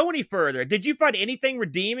reason to go any further. Did you find anything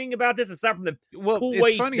redeeming about this aside from the cool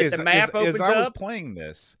way that the map opens up? As I was playing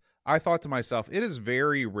this, I thought to myself, it is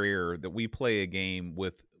very rare that we play a game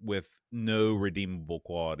with with no redeemable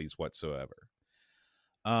qualities whatsoever.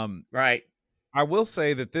 Right. I will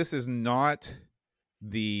say that this is not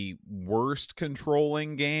the worst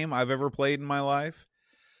controlling game I've ever played in my life,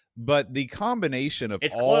 but the combination of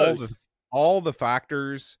It's all close. the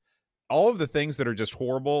factors, all of the things that are just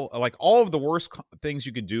horrible, like all of the worst things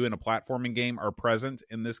you could do in a platforming game are present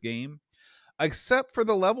in this game, except for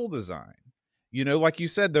the level design. You know, like you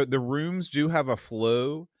said, the rooms do have a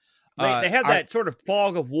flow. They have that sort of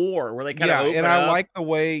fog of war where they kind of open and up. I like the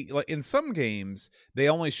way, like in some games, they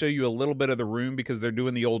only show you a little bit of the room because they're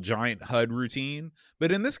doing the old giant HUD routine.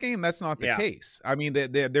 But in this game, that's not the case. I mean,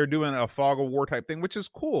 they're doing a fog of war type thing, which is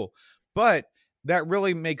cool. But that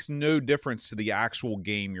really makes no difference to the actual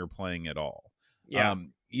game you're playing at all. Yeah.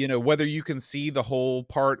 You know, whether you can see the whole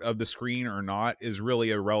part of the screen or not is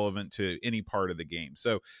really irrelevant to any part of the game.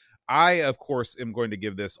 So I, of course, am going to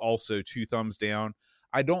give this also 2 thumbs down.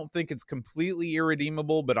 I don't think it's completely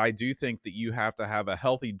irredeemable, but I do think that you have to have a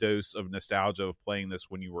healthy dose of nostalgia of playing this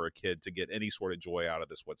when you were a kid to get any sort of joy out of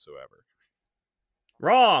this whatsoever.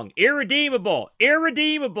 Wrong. Irredeemable.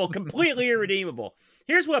 Irredeemable. Completely irredeemable.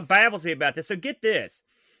 Here's what baffles me about this. So get this.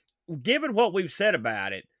 Given what we've said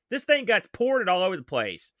about it, this thing got ported all over the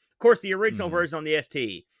place. Of course, the original version on the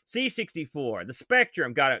ST, C64, the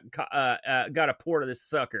Spectrum got a port of this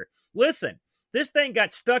sucker. Listen, this thing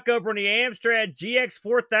got stuck over on the Amstrad GX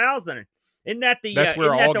 4000. Isn't that the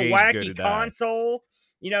wacky console?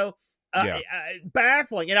 You know,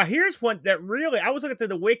 baffling. And now here's one that really, I was looking through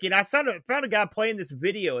the wiki and I found a guy playing this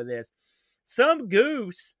video of this. Some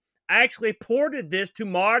goose actually ported this to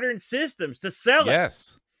modern systems to sell it.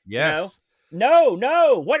 Yes. You know?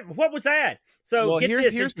 No. What was that? So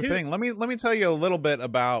here's the thing. Let me tell you a little bit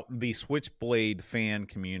about the Switchblade fan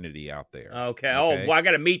community out there. Okay. Oh, well, I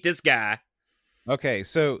got to meet this guy. Okay,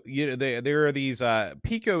 so there are these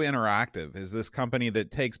Pico Interactive is this company that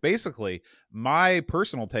takes, basically, my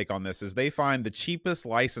personal take on this is they find the cheapest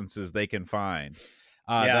licenses they can find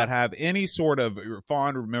that have any sort of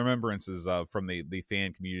fond remembrances from the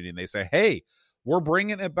fan community, and they say, hey, we're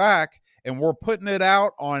bringing it back and we're putting it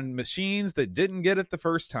out on machines that didn't get it the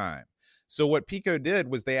first time. So what Pico did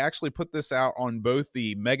was they actually put this out on both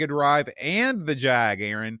the Mega Drive and the Jag,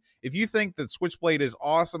 Aaron. If you think that Switchblade is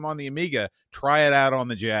awesome on the Amiga, try it out on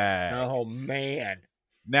the Jag. Oh, man.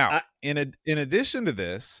 Now, in addition to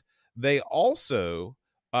this, they also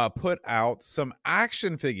put out some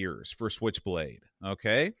action figures for Switchblade,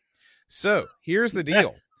 okay? So, here's the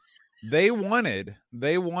deal. They wanted,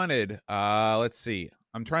 let's see.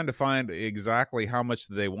 I'm trying to find exactly how much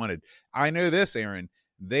they wanted. I know this, Aaron.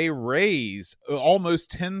 They raised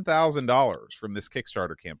almost $10,000 from this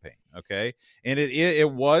Kickstarter campaign, okay? And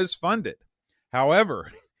it was funded.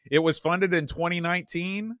 However, it was funded in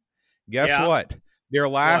 2019. Guess what? Their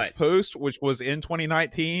last post, which was in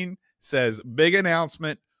 2019, says, big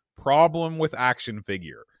announcement, problem with action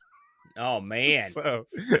figure. Oh, man. So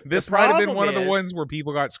this might have been one of the ones where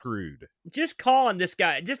people got screwed. Just calling this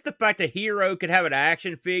guy, just the fact that Hero could have an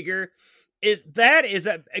action figure,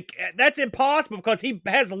 that's impossible because he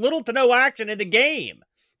has little to no action in the game.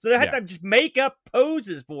 So they have to just make up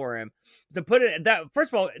poses for him to put it that.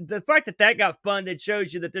 First of all, the fact that got funded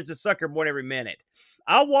shows you that there's a sucker born every minute.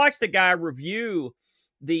 I watched the guy review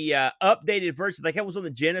the updated version, like it was on the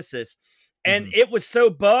Genesis, and it was so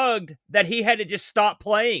bugged that he had to just stop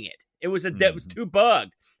playing it. It was it was too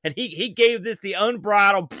bugged, and he gave this the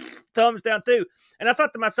unbridled thumbs down too. And I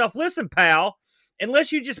thought to myself, listen, pal.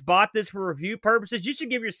 Unless you just bought this for review purposes, you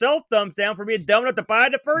should give yourself thumbs down for being dumb enough to buy it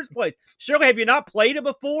in the first place. Surely, have you not played it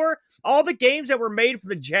before? All the games that were made for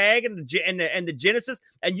the Jag and the Genesis,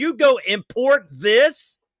 and you go import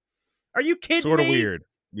this? Are you kidding me? Sort of weird.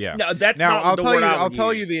 Yeah. No, that's not the word I'll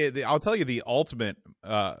tell you the ultimate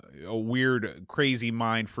weird, crazy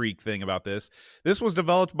mind freak thing about this. This was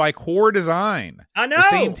developed by Core Design. I know. The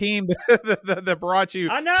same team that brought you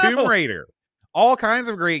Tomb Raider. All kinds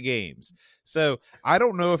of great games. So I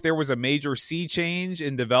don't know if there was a major sea change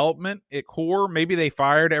in development at Core. Maybe they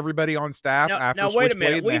fired everybody on staff after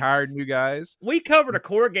Switchblade and they hired new guys. We covered a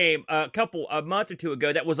Core game a month or two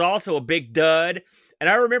ago that was also a big dud. And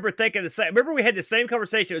I remember thinking the same. Remember we had the same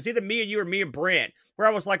conversation. It was either me and you or me and Brent, where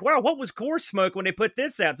I was like, wow, what was Core smoke when they put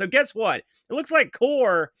this out? So guess what? It looks like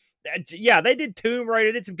Core, they did Tomb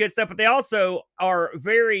Raider, did some good stuff, but they also are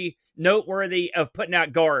very noteworthy of putting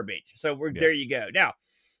out garbage. So there you go. Now,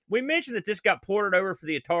 we mentioned that this got ported over for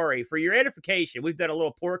the Atari. For your edification, we've done a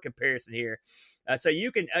little port comparison here. So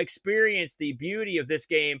you can experience the beauty of this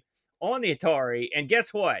game on the Atari. And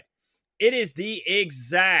guess what? It is the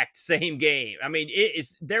exact same game. I mean,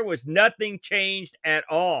 there was nothing changed at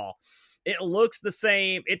all. It looks the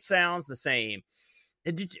same. It sounds the same.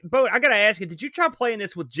 Bo, I gotta ask you, did you try playing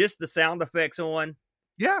this with just the sound effects on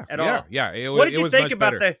Yeah, at yeah, all? yeah. What did it you was think much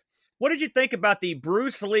about better. what did you think about the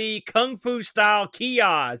Bruce Lee Kung Fu style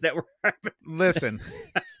kiosks that were? Listen,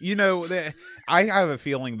 I have a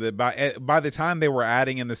feeling that by the time they were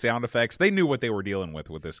adding in the sound effects, they knew what they were dealing with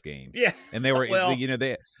this game, Yeah, and they were, well,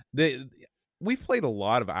 they we've played a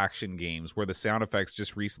lot of action games where the sound effects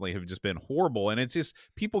just recently have just been horrible, and it's just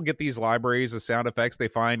people get these libraries of sound effects, they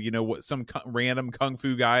find what some random kung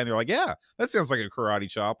fu guy, and they're like, yeah, that sounds like a karate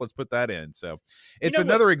chop, let's put that in. So it's what?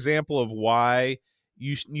 another example of why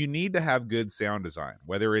you need to have good sound design,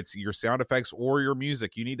 whether it's your sound effects or your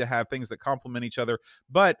music. You need to have things that complement each other.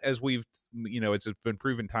 But as we've it's been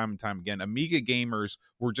proven time and time again, Amiga gamers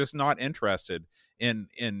were just not interested in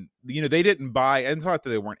they didn't buy, and it's not that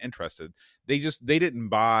they weren't interested, they didn't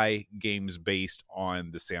buy games based on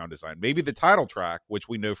the sound design. Maybe the title track, which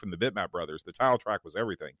we know from the Bitmap Brothers, the title track was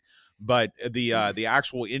everything, but the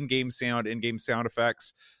actual in-game sound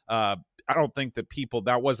effects, I don't think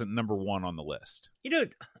that wasn't number one on the list.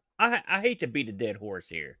 I hate to beat a dead horse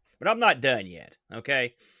here, but I'm not done yet.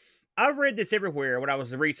 Okay, I've read this everywhere when I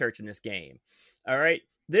was researching this game. All right,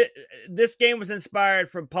 this game was inspired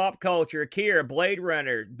from pop culture, Akira, Blade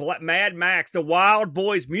Runner, Mad Max, the Wild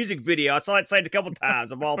Boys music video. I saw it cited a couple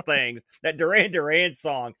times of all things. That Duran Duran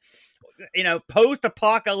song.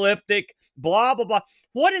 Post-apocalyptic, blah, blah, blah.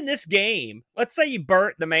 What in this game, let's say you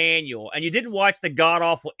burnt the manual and you didn't watch the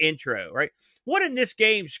god-awful intro, right? What in this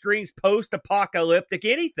game screams post-apocalyptic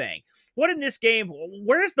anything? What in this game,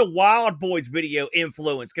 where's the Wild Boys video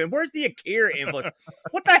influence? Where's the Akira influence?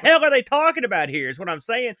 What the hell are they talking about here is what I'm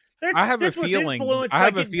saying. I have a feeling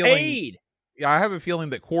I have a feeling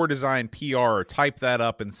that Core Design PR typed that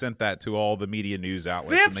up and sent that to all the media news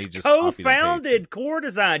outlets. Phipps and they just co-founded Core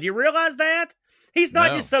Design. Do you realize that? He's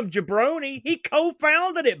not just some jabroni. He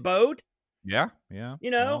co-founded it, Boat. Yeah.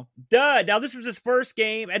 Duh. Now, this was his first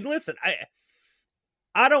game. And listen,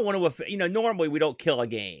 I don't want to, normally we don't kill a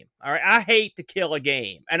game. All right. I hate to kill a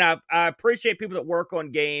game. And I appreciate people that work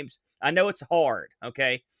on games. I know it's hard.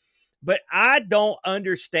 Okay. But I don't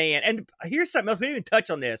understand. And here's something else. We didn't even touch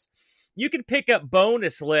on this. You can pick up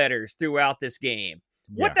bonus letters throughout this game.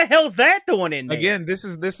 Yeah. What the hell's that doing in there? Again, this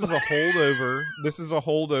is a holdover. This is a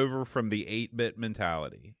holdover from the 8-bit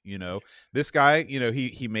mentality. This guy,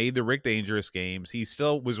 he made the Rick Dangerous games. He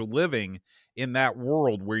still was living in that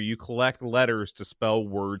world where you collect letters to spell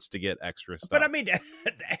words to get extra stuff. But I mean,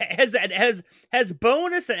 has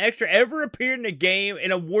bonus and extra ever appeared in a game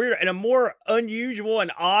in a more unusual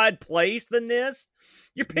and odd place than this?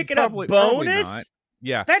 You're picking up bonus? Probably not.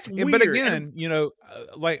 Yeah, that's weird. But again,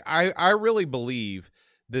 I really believe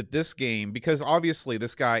that this game, because obviously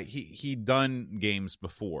this guy he done games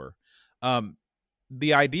before.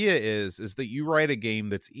 The idea is that you write a game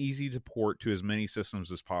that's easy to port to as many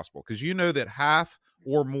systems as possible, because that half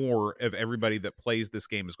or more of everybody that plays this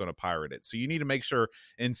game is going to pirate it. So you need to make sure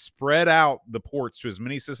and spread out the ports to as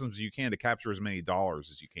many systems as you can to capture as many dollars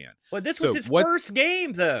as you can. Well, this was his first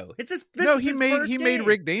game, though. He made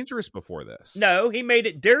Rick Dangerous before this. No, he made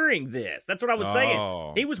it during this. That's what I was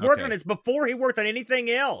saying. He was working on this before he worked on anything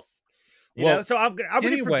else. So I'm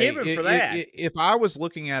going to forgive him for that. If I was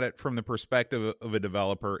looking at it from the perspective of a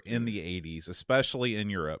developer in the 80s, especially in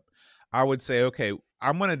Europe, I would say, okay,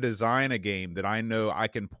 I'm going to design a game that I know I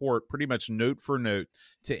can port pretty much note for note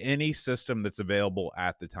to any system that's available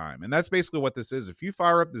at the time. And that's basically what this is. If you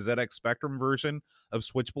fire up the ZX Spectrum version of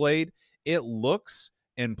Switchblade, it looks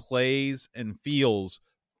and plays and feels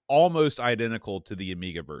almost identical to the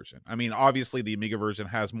Amiga version. I mean, obviously the Amiga version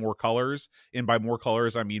has more colors, and by more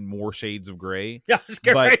colors I mean more shades of gray. Yeah, I was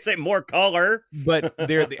going to say more color. But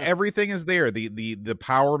everything is there. The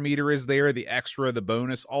power meter is there, the extra, the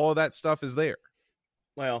bonus, all of that stuff is there.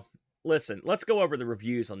 Well, listen, let's go over the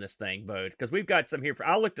reviews on this thing, Bode, because we've got some here.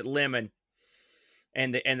 I looked at Lemon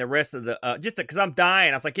and the rest of the just because I'm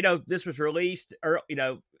dying. I was like, this was released, or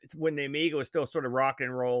it's when the Amiga was still sort of rock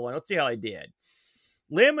and roll, and let's see how they did.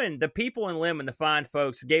 Lemon, the people in Lemon, the fine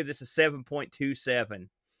folks, gave this a 7.27.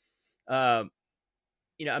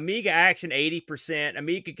 Amiga Action 80%,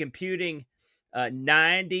 Amiga Computing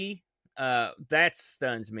 90. That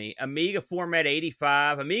stuns me. Amiga Format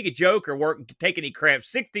 85, Amiga Joker taking any crap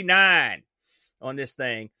 69 on this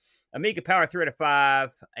thing. Amiga Power 3 out of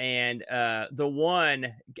 5, and the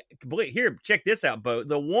one here. Check this out, Bo.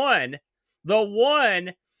 The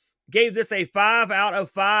one gave this a 5 out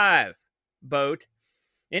of 5. Boat.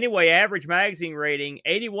 Anyway, average magazine rating,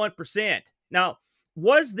 81%. Now,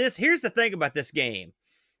 here's the thing about this game.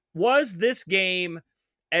 Was this game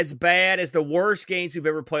as bad as the worst games we've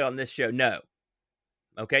ever played on this show? No.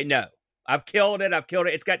 Okay, no. I've killed it.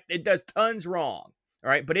 It does tons wrong. All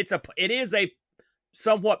right, but it is a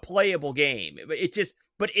somewhat playable game.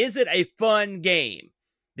 But is it a fun game?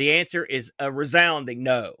 The answer is a resounding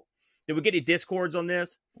no. Did we get any discords on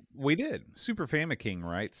this? We did. Super Famiking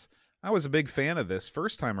writes, I was a big fan of this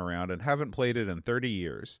first time around and haven't played it in 30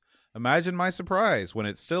 years. Imagine my surprise when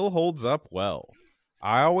it still holds up well.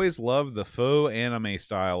 I always loved the faux anime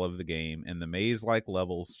style of the game, and the maze-like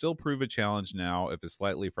levels still prove a challenge now if a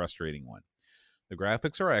slightly frustrating one. The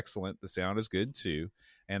graphics are excellent, the sound is good too,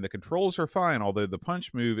 and the controls are fine, although the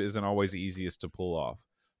punch move isn't always easiest to pull off.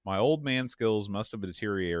 My old man skills must have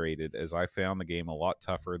deteriorated as I found the game a lot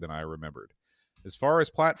tougher than I remembered. As far as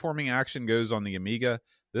platforming action goes on the Amiga,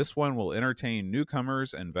 this one will entertain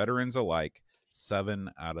newcomers and veterans alike. 7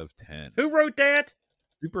 out of 10. Who wrote that?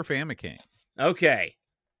 Super Famiking. Okay.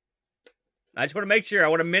 I just want to make sure. I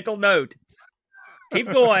want a mental note.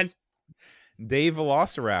 Keep going. Dave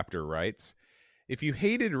Velociraptor writes, if you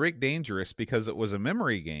hated Rick Dangerous because it was a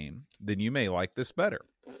memory game, then you may like this better.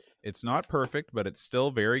 It's not perfect, but it's still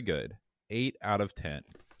very good. 8 out of 10.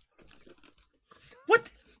 What?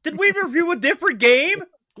 Did we review a different game?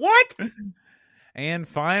 What? And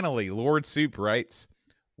finally, Lord Soup writes,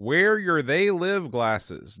 wear your They Live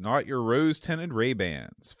glasses, not your rose-tinted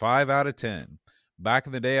Ray-Bans. 5 out of 10. Back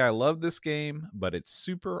in the day, I loved this game, but it's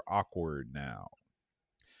super awkward now.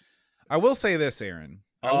 I will say this, Aaron.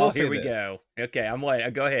 Here we go. Okay, I'm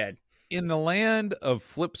waiting. Go ahead. In the land of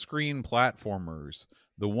flip screen platformers,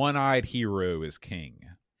 the one-eyed hero is king.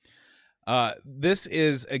 This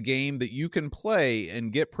is a game that you can play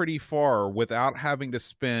and get pretty far without having to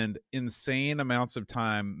spend insane amounts of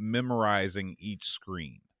time memorizing each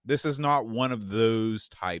screen. This is not one of those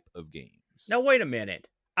type of games. Now, wait a minute.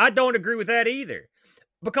 I don't agree with that either.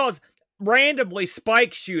 Because randomly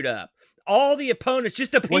spikes shoot up. All the opponents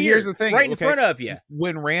just appear here's the thing. Right in front of you.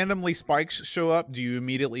 When randomly spikes show up, do you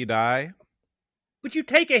immediately die? But you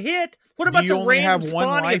take a hit. What about the random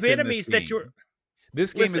spawning of enemies that you're...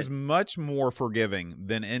 This game is much more forgiving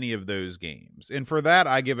than any of those games. And for that,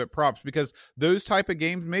 I give it props, because those type of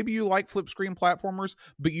games, maybe you like flip screen platformers,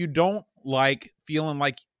 but you don't like feeling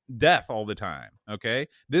like death all the time. Okay?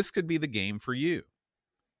 This could be the game for you.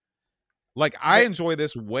 Like, I enjoy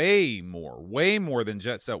this way more than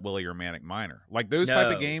Jet Set Willy or Manic Miner. Like, those type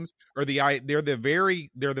of games are they're the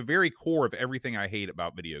very core of everything I hate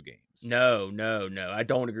about video games. No. I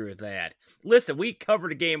don't agree with that. Listen, we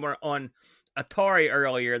covered a game on Atari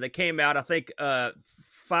earlier that came out, I think,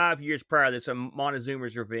 5 years prior to this,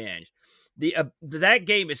 Montezuma's Revenge. That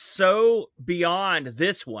game is so beyond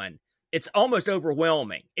this one, it's almost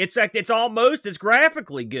overwhelming. It's almost as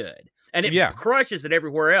graphically good, and it crushes it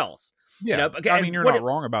everywhere else. Yeah, you know, I mean, you're not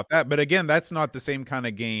wrong about that. But again, that's not the same kind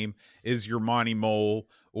of game as your Monty Mole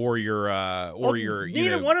or your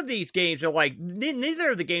Neither one of these games are like.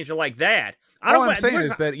 Neither of the games are like that. All I'm saying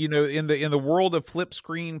is that, you know, in the world of flip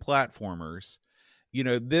screen platformers, you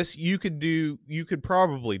know, this you could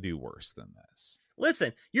probably do worse than this.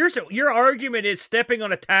 Listen, your argument is stepping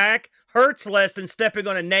on a tack hurts less than stepping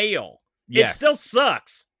on a nail. Yes. It still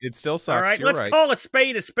sucks. It still sucks. All right, let's call a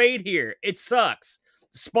spade here. It sucks.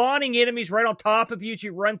 Spawning enemies right on top of you as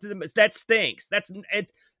you run through them, that stinks.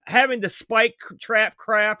 It's having the spike trap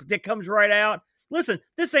crap that comes right out. Listen,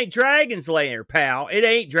 this ain't Dragon's Lair, pal. It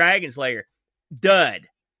ain't Dragon's Lair. Dud.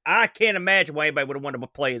 I can't imagine why anybody would have wanted to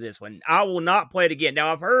play this one. I will not play it again.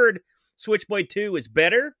 Now, I've heard Switchblade 2 is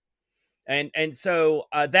better, and so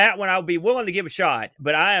that one I'll be willing to give a shot,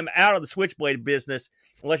 but I am out of the Switchblade business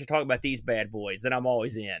unless you're talking about these bad boys. Then I'm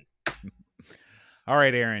always in. All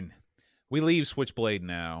right, Aaron. We leave Switchblade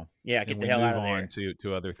now. Yeah, get the hell out of there. And we move on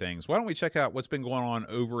to other things. Why don't we check out what's been going on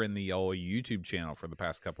over in the YouTube channel for the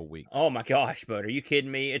past couple weeks? Oh my gosh, Bode, are you kidding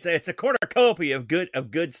me? It's a cornucopia of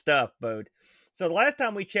good stuff, Bode. So the last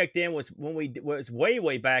time we checked in was when was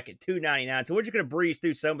way back at $2.99. So we're just gonna breeze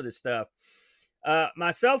through some of this stuff.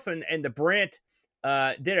 Myself and the Brent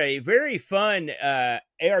did a very fun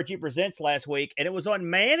ARG Presents last week, and it was on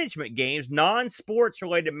management games, non-sports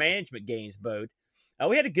related management games, Bode.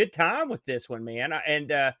 We had a good time with this one, man,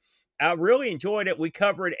 and I really enjoyed it. We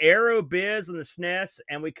covered Aerobiz on the SNES,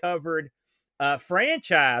 and we covered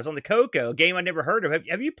Franchise on the Coco, a game I never heard of.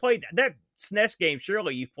 Have you played that SNES game?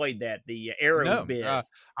 Surely you've played that, the Aerobiz. No,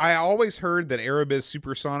 I always heard that Aerobiz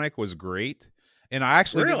Supersonic was great, and I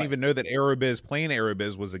actually didn't even know that playing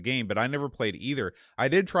Aerobiz was a game, but I never played either. I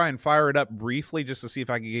did try and fire it up briefly just to see if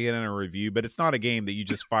I could get in a review, but it's not a game that you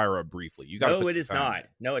just fire up briefly. You got to put some time in.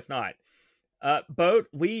 No, it's not. Boat,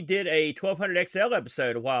 we did a 1200 XL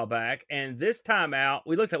episode a while back, and this time out,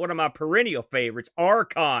 we looked at one of my perennial favorites,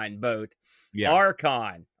 Archon, Boat. Yeah.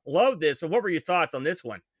 Archon. Love this. So what were your thoughts on this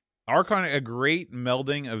one? Archon, a great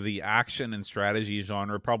melding of the action and strategy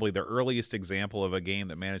genre, probably the earliest example of a game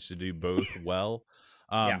that managed to do both well.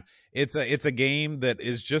 Yeah. It's a game that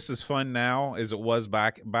is just as fun now as it was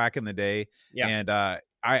back in the day. Yeah.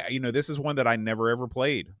 And this is one that I never ever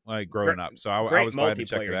played like growing up, so I Great was glad to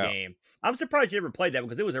check it multiplayer out. game. I'm surprised you ever played that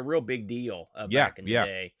because it was a real big deal back in the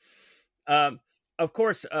day. Of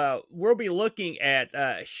course, we'll be looking at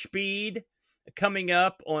Speed coming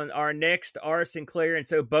up on our next R. Sinclair, and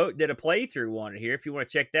so Boat did a playthrough on it here. If you want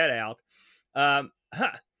to check that out,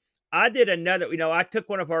 I did another. I took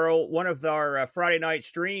one of our Friday night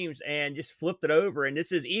streams and just flipped it over, and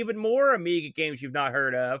this is even more Amiga games you've not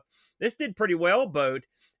heard of. This did pretty well, Boat.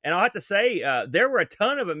 And I'll have to say, there were a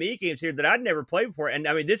ton of Amiga games here that I'd never played before. And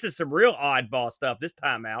I mean, this is some real oddball stuff this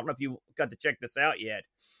time out. I don't know if you got to check this out yet.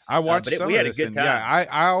 I watched some we of had this, a good and time. yeah,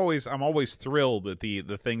 I'm always thrilled at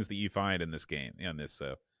the things that you find in this game.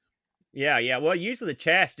 So yeah. Well, usually the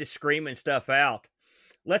chat's just screaming stuff out.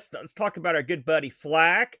 Let's talk about our good buddy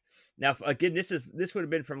Flack. Now, again, this would have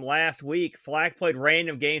been from last week. Flack played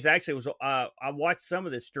random games. Actually, I watched some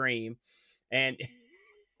of the stream, and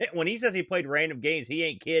when he says he played random games, he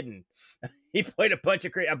ain't kidding. He played a bunch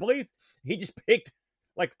of I believe he just picked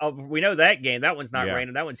we know that game. That one's not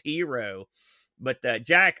random. That one's Hero. But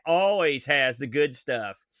Jack always has the good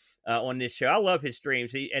stuff on this show. I love his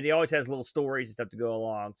streams. He always has little stories and stuff to go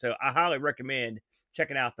along. So I highly recommend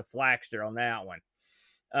checking out the Flackster on that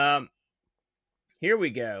one. Here we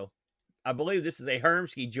go. I believe this is a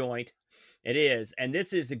Hermsky joint. It is. And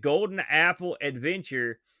this is the Golden Apple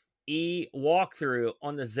Adventure E walkthrough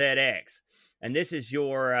on the ZX. And this is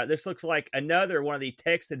this looks like another one of the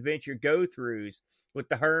text adventure go-throughs with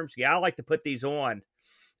the Hermsky. I like to put these on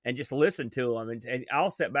and just listen to them. And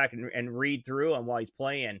I'll sit back and read through them while he's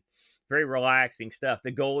playing. Very relaxing stuff.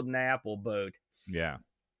 The Golden Apple Boat. Yeah.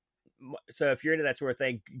 So if you're into that sort of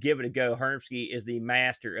thing, give it a go. Hermsky is the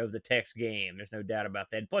master of the text game. There's no doubt about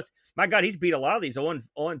that. Plus, my God, he's beat a lot of these on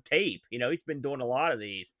tape. He's been doing a lot of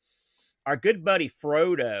these. Our good buddy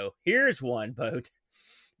Frodo. Here's one, Boat.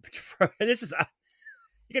 This is,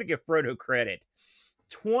 you got to give Frodo credit.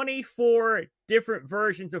 24 different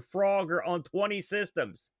versions of Frogger on 20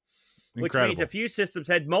 systems. Incredible. Which means a few systems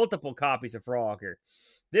had multiple copies of Frogger.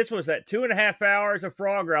 This was at 2.5 hours of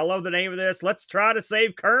Frogger. I love the name of this. Let's try to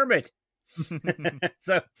save Kermit.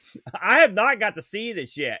 So I have not got to see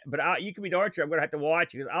this yet, but you can be darn sure I'm going to have to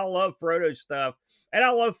watch it because I love Frodo's stuff and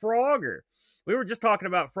I love Frogger. We were just talking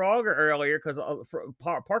about Frogger earlier because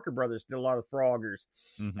Parker Brothers did a lot of Froggers.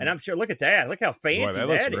 Mm-hmm. And I'm sure, look at that. Look how fancy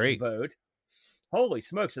that is, Boat. Holy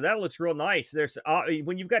smokes. So that looks real nice. There's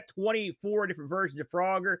when you've got 24 different versions of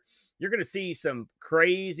Frogger, you're going to see some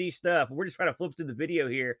crazy stuff. We're just trying to flip through the video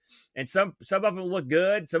here. And some of them look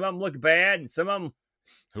good. Some of them look bad. And some of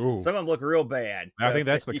them look real bad. I think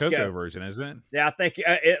that's the Coco version, isn't it? Yeah, I think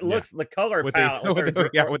it looks the color palette.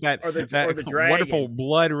 With that wonderful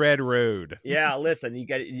blood red road. Yeah, listen,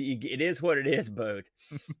 it is what it is, Boat.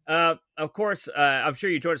 Of course, I'm sure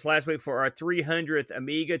you joined us last week for our 300th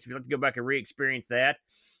Amigas. If you'd like to go back and re-experience that.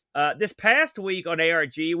 This past week on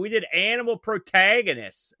ARG, we did Animal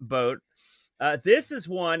Protagonists, Boat. This is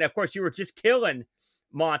one, of course, you were just killing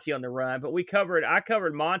Monty on the Run, but I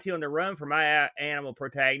covered Monty on the Run for my Animal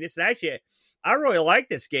Protagonist. And actually, I really like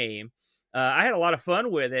this game. I had a lot of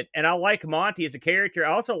fun with it, and I like Monty as a character.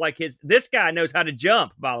 I also like this guy knows how to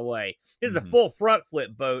jump, by the way. This is a full front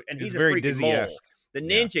flip Boat, and he's a very freaking mole. The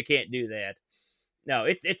ninja can't do that. No,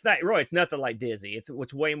 it's not really. It's nothing like Dizzy.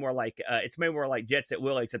 It's way more like Jet Set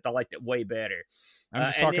Willie, except I liked it way better. I'm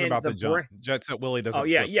just talking about the jump. Jet Set Willie doesn't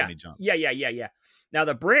flip when he jumps. Yeah. Now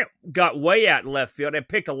the Brent got way out in left field and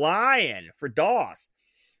picked a lion for DOS.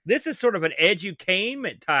 This is sort of an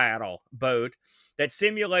edutainment title, Boat, that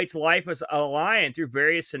simulates life as a lion through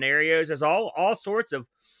various scenarios. There's all sorts of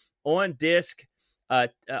on disc.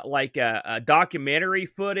 Documentary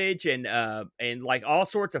footage and like all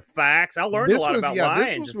sorts of facts. I learned a lot about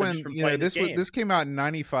lions. This was when this came out in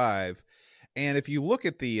 '95, and if you look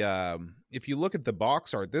at the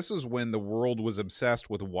box art, this is when the world was obsessed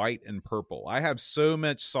with white and purple. I have so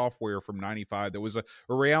much software from '95 that was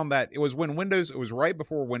around that. It was when Windows. It was right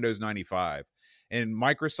before Windows 95, and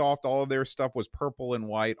Microsoft. All of their stuff was purple and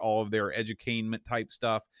white. All of their edutainment type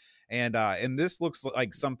stuff. And this looks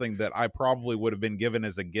like something that I probably would have been given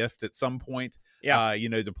as a gift at some point,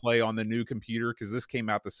 to play on the new computer, because this came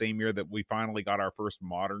out the same year that we finally got our first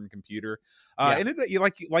modern computer. And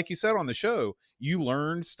like you said on the show, you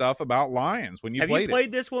learned stuff about lions when you played it. Have you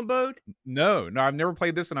played this one, Boat? No, I've never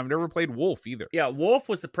played this, and I've never played Wolf either. Yeah, Wolf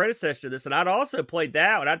was the predecessor to this, and I'd also played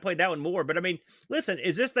that one. I'd played that one more. But I mean, listen,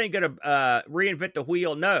 is this thing going to reinvent the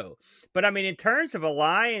wheel? No. But I mean, in terms of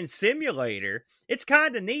Alliance Simulator, it's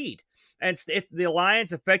kind of neat. And the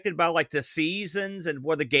Alliance affected by like the seasons and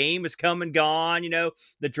where the game is come and gone,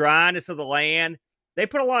 the dryness of the land. They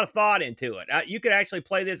put a lot of thought into it. You could actually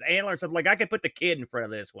play this Antler and something like I could put the kid in front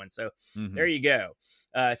of this one. So there you go.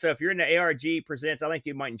 So if you're into ARG Presents, I think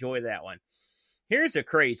you might enjoy that one. Here's a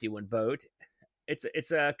crazy one, Boat.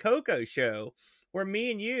 It's a Coco show where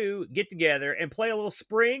me and you get together and play a little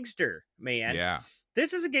Springster, man. Yeah.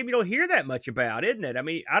 This is a game you don't hear that much about, isn't it? I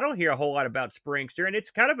mean, I don't hear a whole lot about Springster, and it's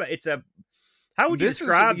kind of how would you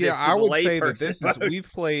describe this to I would the say that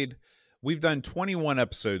layperson? we've done 21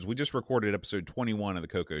 episodes. We just recorded episode 21 of the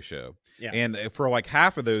Coco show. Yeah. And for like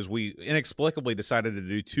half of those, we inexplicably decided to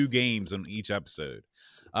do 2 games on each episode.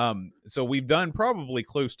 So we've done probably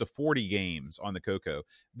close to 40 games on the Coco.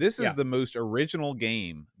 This is the most original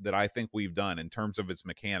game that I think we've done in terms of its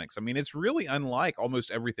mechanics. I mean, it's really unlike almost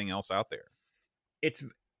everything else out there.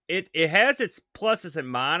 It has its pluses and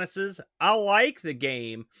minuses. I like the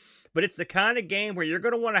game, but it's the kind of game where you're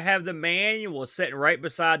going to want to have the manual sitting right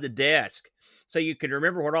beside the desk so you can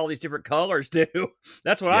remember what all these different colors do.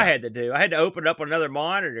 That's what I had to do. I had to open it up on another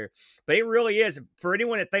monitor. But it really is. For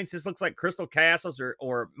anyone that thinks this looks like Crystal Castles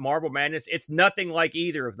or Marble Madness, it's nothing like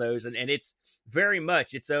either of those. And it's very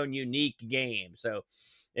much its own unique game. So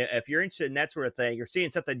if you're interested in that sort of thing, you're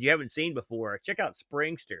seeing something you haven't seen before, check out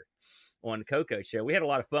Springster on the Coco show. We had a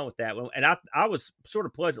lot of fun with that one. And I was sort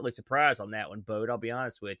of pleasantly surprised on that one, Bode. I'll be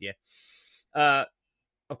honest with you.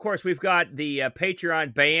 Of course, we've got the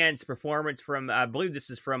Patreon band's performance from, I believe this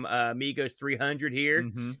is from Amigos 300 here.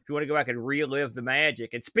 Mm-hmm. If you want to go back and relive the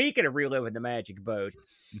magic. And speaking of reliving the magic, Bode,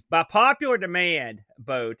 by popular demand,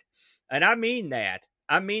 Bode, and I mean that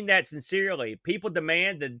sincerely. People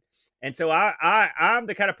demanded, and so I'm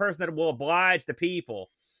the kind of person that will oblige the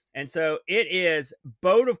people. And so it is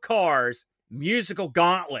Boat of Cars Musical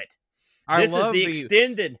Gauntlet. This is the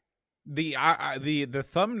extended... The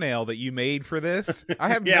thumbnail that you made for this, I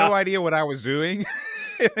have no idea what I was doing.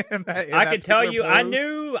 I can tell you, I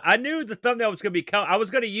knew the thumbnail was going to be coming. I was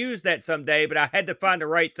going to use that someday, but I had to find the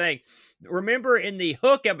right thing. Remember in the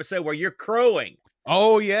Hook episode where you're crowing?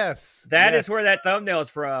 Oh yes, that is where that thumbnail is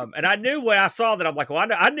from. And I knew when I saw that, I'm like, well,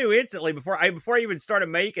 I knew instantly before I even started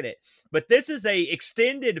making it. But this is a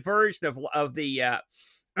extended version of the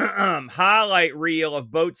highlight reel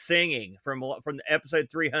of Boat singing from the episode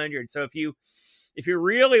 300. So if you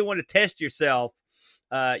really want to test yourself,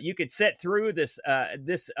 you could sit through this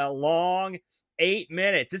long 8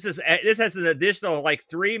 minutes. This has an additional like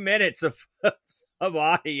 3 minutes of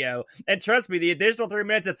audio, and trust me, the additional 3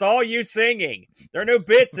 minutes, it's all you singing. There are no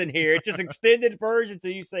bits in here. It's just extended versions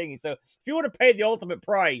of you singing. So if you want to pay the ultimate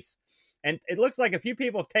price, and it looks like a few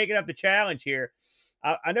people have taken up the challenge here.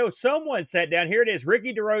 I know someone sat down. Here it is,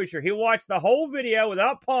 Ricky DeRozier. He watched the whole video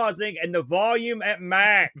without pausing and the volume at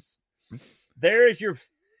max. There's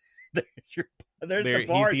the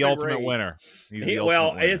bar. He's the ultimate winner.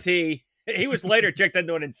 Is he? He was later checked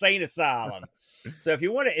into an insane asylum. So if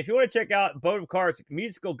you want to check out Boat of Cars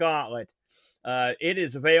Musical Gauntlet, it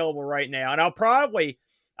is available right now. And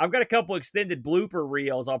I've got a couple extended blooper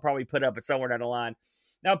reels I'll probably put up at somewhere down the line.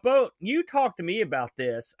 Now, Boat, you talked to me about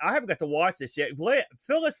this. I haven't got to watch this yet.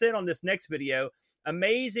 Fill us in on this next video.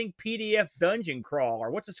 Amazing PDF dungeon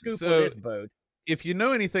crawler. What's the scoop on this, Boat? If you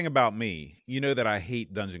know anything about me, you know that I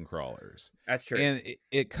hate dungeon crawlers. That's true. And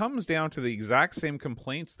it comes down to the exact same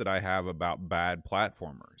complaints that I have about bad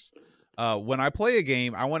platformers. When I play a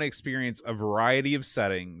game, I want to experience a variety of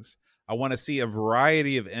settings. I want to see a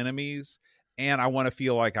variety of enemies, and I want to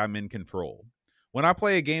feel like I'm in control. When I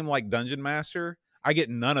play a game like Dungeon Master, I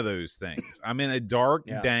get none of those things. I'm in a dark,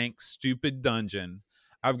 dank, stupid dungeon.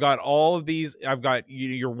 I've got all of these.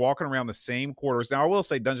 You're walking around the same quarters. Now, I will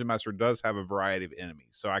say Dungeon Master does have a variety of enemies,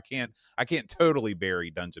 so I can't totally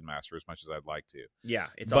bury Dungeon Master as much as I'd like to. Yeah,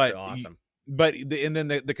 it's also awesome. And then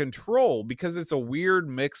the control, because it's a weird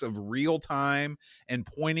mix of real time and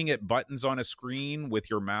pointing at buttons on a screen with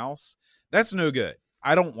your mouse, that's no good.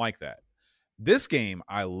 I don't like that. This game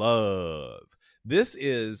I love. This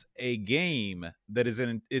is a game that is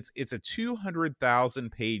it's a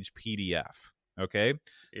 200,000 page PDF. Okay.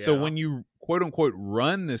 Yeah. So when you quote unquote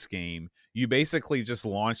run this game, you basically just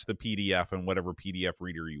launch the PDF on whatever PDF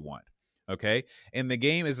reader you want. Okay. And the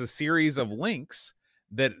game is a series of links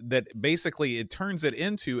that basically it turns it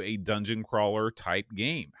into a dungeon crawler type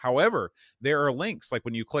game. However, there are links, like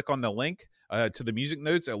when you click on the link to the music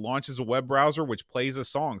notes, it launches a web browser which plays a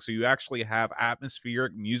song. So you actually have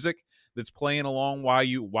atmospheric music that's playing along while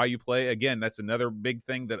you play. Again, that's another big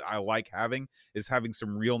thing that I like having, is having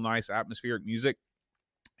some real nice atmospheric music.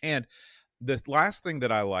 And The last thing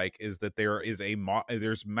that I like is that there is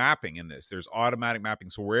there's mapping in this. There's automatic mapping.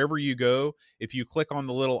 So wherever you go, if you click on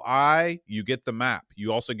the little eye, you get the map.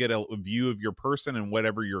 You also get a view of your person and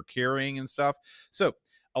whatever you're carrying and stuff. So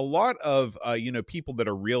a lot of people that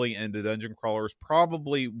are really into dungeon crawlers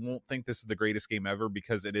probably won't think this is the greatest game ever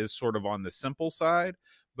because it is sort of on the simple side.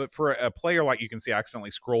 But for a player, like you can see, I accidentally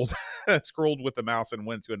scrolled with the mouse and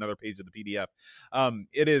went to another page of the PDF.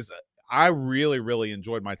 It is. I really, really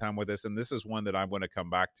enjoyed my time with this, and this is one that I'm going to come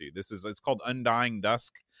back to. It's called Undying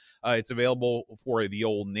Dusk. It's available for the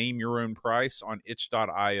old name your own price on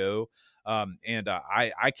itch.io.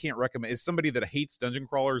 I can't recommend. As somebody that hates dungeon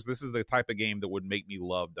crawlers, this is the type of game that would make me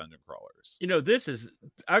love dungeon crawlers.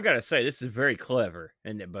 I've got to say, this is very clever,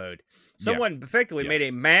 isn't it, Bode? Someone effectively made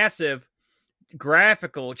a massive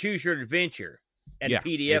graphical choose your adventure and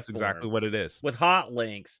PDF. That's exactly what it is, with hot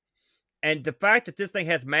links. And the fact that this thing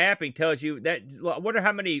has mapping tells you that, I wonder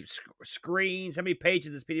how many screens, how many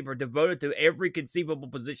pages this PDF are devoted to every conceivable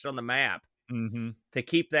position on the map to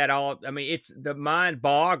keep that all. I mean, the mind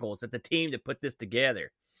boggles at the team that put this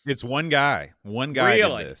together. It's one guy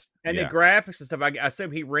really? Did this. And the graphics and stuff, I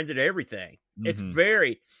assume he rendered everything. It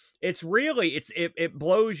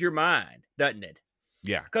blows your mind, doesn't it?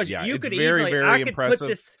 Yeah. Because you could very, very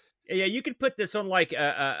impressive. You could put this on like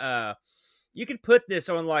you could put this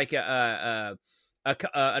on like an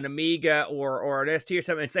Amiga or an ST or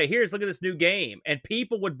something and say, look at this new game. And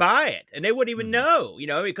people would buy it and they wouldn't even know,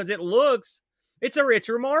 because it's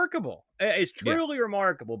remarkable. It's truly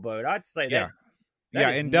remarkable, Bode. I'd say that.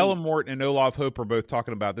 And Della Morton and Olaf Hope are both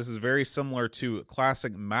talking about this is very similar to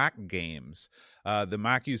classic Mac games. The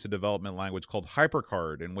Mac used a development language called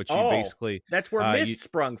HyperCard, in which you basically that's where Myst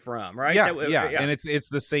sprung from, right? And it's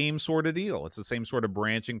the same sort of deal. It's the same sort of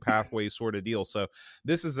branching pathway sort of deal. So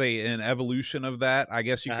this is an evolution of that, I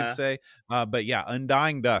guess you could say. But yeah,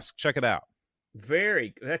 Undying Dusk, check it out.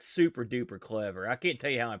 That's super duper clever. I can't tell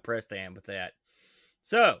you how impressed I am with that.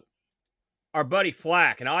 So, our buddy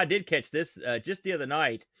Flack, and I did catch this just the other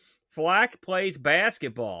night. Flack plays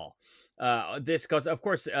basketball. This because, of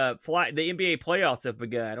course, the NBA playoffs have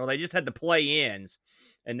begun, or they just had the play-ins,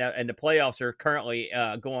 and the playoffs are currently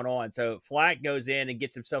going on. So Flack goes in and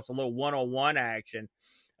gets himself a little one-on-one action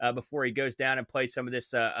before he goes down and plays some of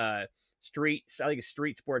this street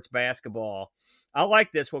sports basketball. I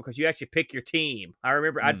like this one because you actually pick your team. I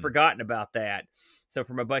remember I'd forgotten about that. So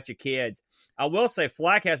from a bunch of kids, I will say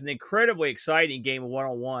Flack has an incredibly exciting game of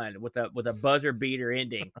one-on-one with a buzzer beater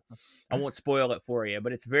ending. I won't spoil it for you,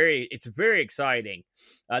 but it's very exciting.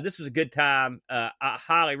 This was a good time. I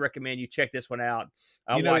highly recommend you check this one out.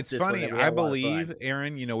 It's funny. I believe,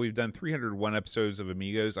 Aaron, we've done 301 episodes of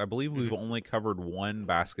Amigos. I believe we've only covered one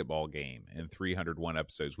basketball game in 301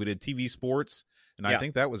 episodes. We did TV sports, and I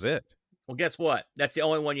think that was it. Well, guess what? That's the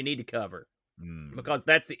only one you need to cover. Because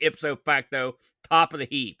that's the ipso facto top of the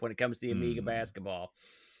heap when it comes to the Amiga basketball.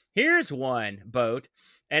 Here's one, Boat,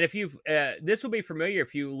 and if you've this will be familiar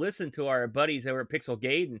if you listen to our buddies over at Pixel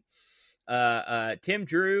Gaiden. Tim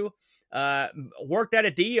Drew worked out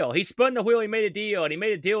a deal. He spun the wheel. He made a deal, and he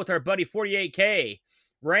made a deal with our buddy 48K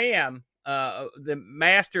Ram, the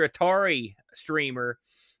master Atari streamer.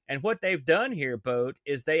 And what they've done here, Boat,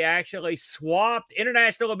 is they actually swapped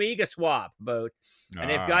International Amiga swap, Boat. And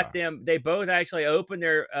they've got them. They both actually opened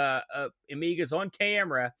their Amigas on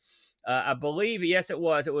camera. I believe, yes, it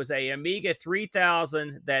was a Amiga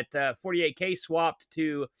 3000 that 48K swapped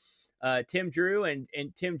to Tim Drew, and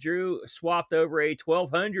Tim Drew swapped over a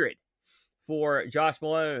 1200 for Josh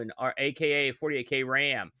Malone, our AKA 48K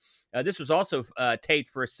Ram. This was also taped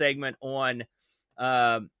for a segment on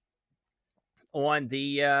their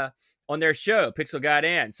show, Pixel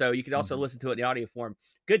Gaiden. So you can also listen to it in the audio form.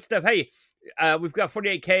 Good stuff. Hey, we've got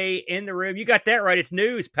 48K in the room. You got that right. It's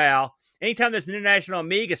news, pal. Anytime there's an international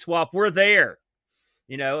Amiga swap, we're there.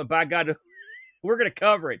 And by God, we're going to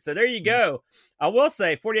cover it. So there you go. I will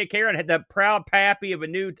say 48K Run had the proud pappy of a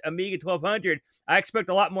new Amiga 1200. I expect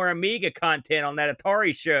a lot more Amiga content on that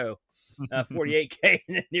Atari show, 48K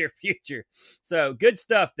in the near future. So good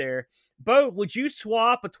stuff there. Bo, would you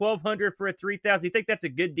swap a 1200 for a 3000? You think that's a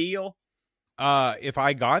good deal? If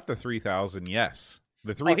I got the 3000, yes.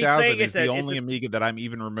 The 3000 is the only Amiga that I'm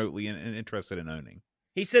even remotely interested in owning.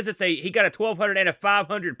 He says he got a 1200 and a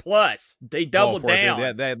 500 plus. They doubled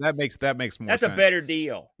down. That makes more sense. That's a better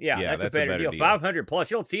deal. Yeah, that's a better deal. 500 plus.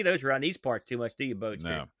 You don't see those around these parts too much, do you, Boats?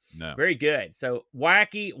 No. Very good. So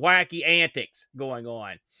wacky antics going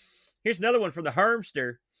on. Here's another one from the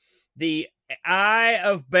Hermster. The Eye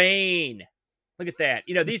of Bane. Look at that.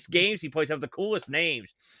 These games he plays have the coolest names.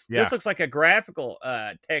 Yeah. This looks like a graphical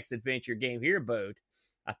text adventure game here, Boat.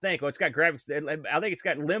 I think. Well, it's got graphics. I think it's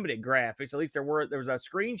got limited graphics. At least there was a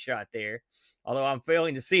screenshot there. Although I'm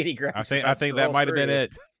failing to see any graphics. I think that might have been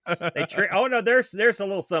it. Oh no, there's a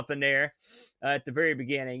little something there at the very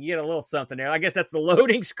beginning. You get a little something there. I guess that's the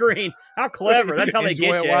loading screen. How clever! That's how they Enjoy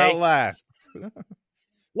get it you. while it lasts.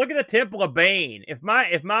 Look at the Temple of Bane. If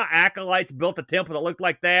my acolytes built a temple that looked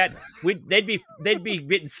like that, they'd be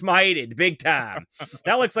getting smited big time.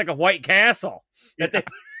 That looks like a White Castle.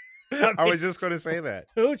 I was just going to say that.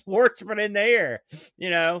 Who's worshiping in there?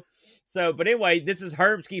 So, but anyway, this is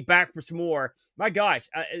Hermsky back for some more. My gosh,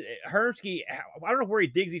 Hermsky, I don't know where he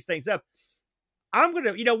digs these things up. I'm going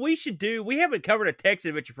to, we haven't covered a text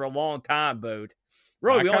adventure for a long time, Boat.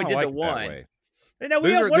 Really, we only did the one.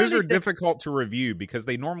 Those are difficult to review because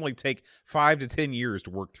they normally take 5 to 10 years to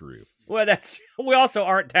work through. Well, we also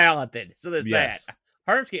aren't talented, so there's yes. that.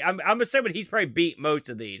 Hermsky, I'm assuming he's probably beat most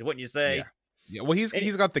of these, wouldn't you say? Yeah. Well,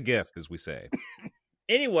 he's got the gift, as we say.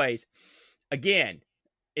 Anyways, again,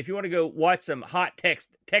 if you want to go watch some hot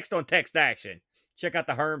text on text action, check out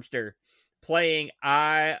the Hermster playing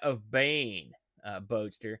Eye of Bane,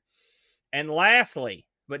 Boatster. And lastly,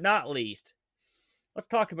 but not least, let's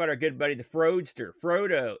talk about our good buddy, the Froadster,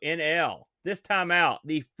 Frodo NL. This time out,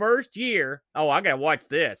 the first year. Oh, I got to watch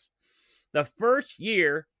this. The first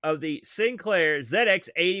year of the Sinclair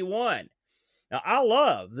ZX81. Now, I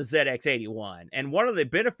love the ZX81, and one of the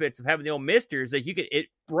benefits of having the old Mister is that it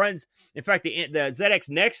runs. In fact, the ZX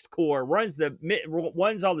Next core runs all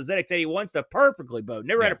the ZX81 stuff perfectly. Bo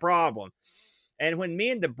never had a problem. And when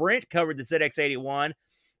me and the Brent covered the ZX81,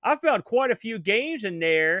 I found quite a few games in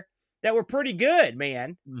there that were pretty good,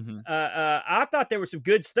 man. Mm-hmm. I thought there was some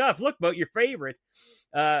good stuff. Look, Bo, your favorite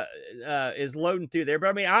is loading through there. But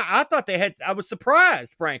I mean, I thought they had. I was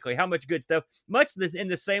surprised, frankly, how much good stuff. Much this in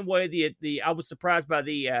the same way I was surprised by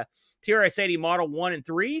the TRS-80 Model 1 and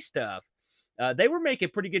 3 stuff. They were making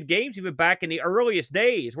pretty good games even back in the earliest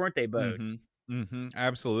days, weren't they, Bo? Mm-hmm. Mm-hmm,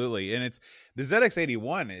 absolutely. And the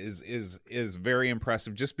ZX81 is very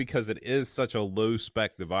impressive just because it is such a low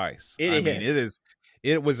spec device.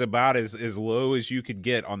 It was about as low as you could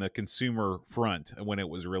get on the consumer front when it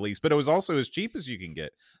was released, but it was also as cheap as you can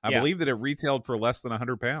get. I believe that it retailed for less than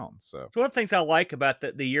 £100. So one of the things I like about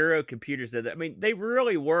the Euro computers, they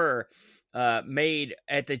really were made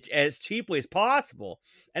as cheaply as possible.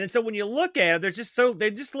 And so when you look at them, they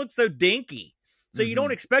just look so dinky. So you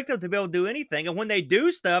don't expect them to be able to do anything. And when they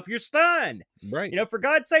do stuff, you're stunned. Right. For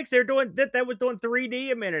God's sakes, they're doing that was doing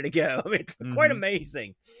 3D a minute ago. I mean, it's quite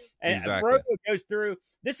amazing. And exactly. Frodo goes through,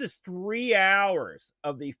 this is 3 hours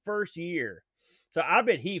of the first year. So I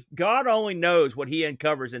bet God only knows what he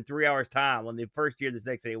uncovers in 3 hours time on the first year of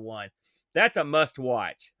the ZX81. That's a must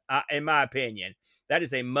watch, in my opinion. That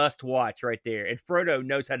is a must watch right there. And Frodo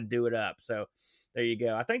knows how to do it up. So there you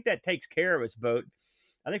go. I think that takes care of us, Boat.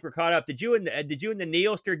 I think we're caught up. Did you and the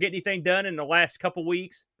Neilster get anything done in the last couple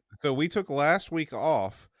weeks? So we took last week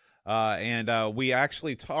off, and we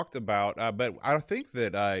actually talked about, but I think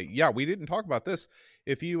that, we didn't talk about this.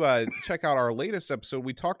 If you check out our latest episode,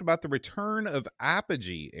 we talked about the return of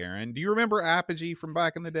Apogee, Aaron. Do you remember Apogee from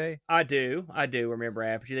back in the day? I do remember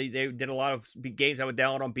Apogee. They did a lot of games I would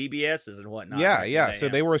download on BBSs and whatnot. Yeah. So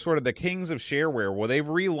they were sort of the kings of shareware. Well, they've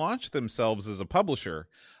relaunched themselves as a publisher,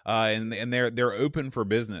 and they're open for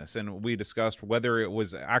business. And we discussed whether it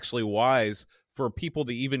was actually wise for people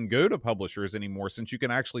to even go to publishers anymore, since you can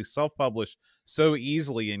actually self-publish so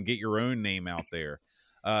easily and get your own name out there.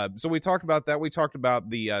 So we talked about that. We talked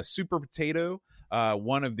about the Super Potato,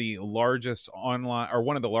 one of the largest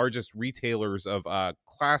retailers of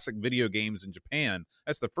classic video games in Japan.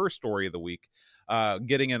 That's the first story of the week.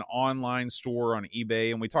 Getting an online store on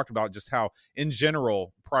eBay, and we talked about just how, in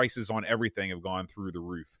general, prices on everything have gone through the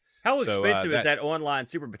roof. How expensive is that online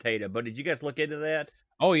Super Potato? But did you guys look into that?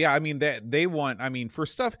 Oh yeah, I mean they want. I mean, for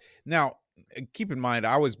stuff now. Keep in mind,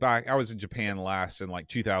 I was in Japan last in like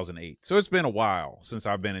 2008. So it's been a while since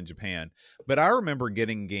I've been in Japan. But I remember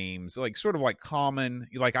getting games like sort of like common,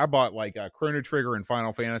 like I bought like Chrono Trigger and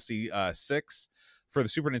Final Fantasy 6 for the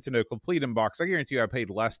Super Nintendo Complete in box. I guarantee you I paid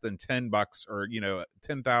less than $10 or,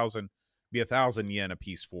 10,000, be 1,000 yen a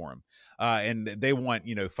piece for them. And they want,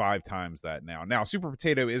 5 times that now. Now, Super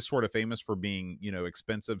Potato is sort of famous for being,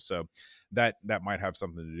 expensive. So that might have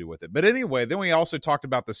something to do with it. But anyway, then we also talked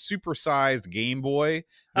about the supersized Game Boy.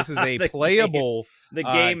 This is a playable. The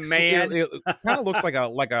Game Man. It kind of looks like a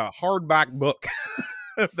hardback book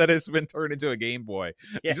that has been turned into a Game Boy.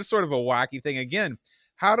 Yeah. Just sort of a wacky thing. Again,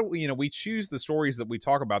 how do we choose the stories that we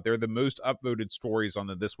talk about? They're the most upvoted stories on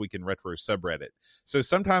the This Week in Retro subreddit. So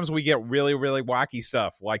sometimes we get really, really wacky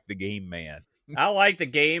stuff like the Game Man. I like the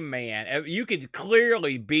Game Man. You could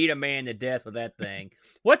clearly beat a man to death with that thing.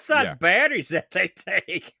 What size batteries that they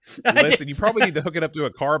take? Listen, you probably need to hook it up to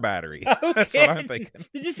a car battery. Okay. That's what I'm thinking.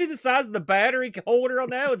 Did you see the size of the battery holder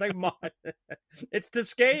on that? It's like, it's to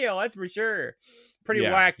scale, that's for sure. Pretty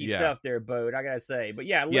wacky stuff there, Bode, I gotta say. But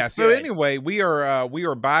yeah, it looks so good. Anyway, we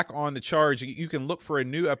are back on the charge. You can look for a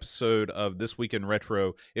new episode of This Week in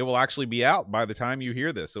Retro. It will actually be out by the time you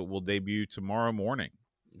hear this. It will debut tomorrow morning.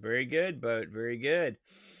 Very good, Bode. Very good.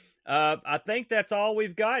 I think that's all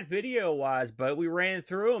we've got video-wise, but we ran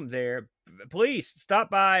through them there. Please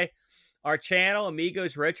stop by our channel,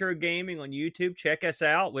 Amigos Retro Gaming on YouTube. Check us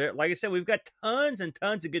out. Like I said, we've got tons and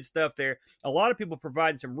tons of good stuff there. A lot of people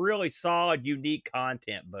providing some really solid, unique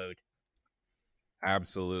content, Bode.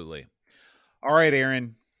 Absolutely. All right,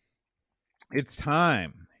 Aaron. It's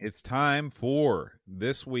time. It's time for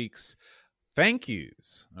this week's thank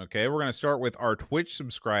yous. Okay, we're going to start with our Twitch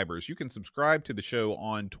subscribers. You can subscribe to the show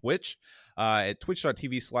on Twitch at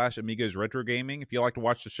twitch.tv/Amigos Retro Gaming. If you like to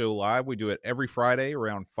watch the show live, we do it every Friday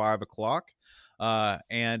around 5 o'clock.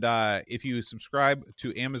 And if you subscribe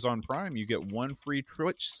to Amazon Prime, you get one free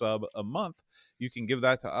Twitch sub a month. You can give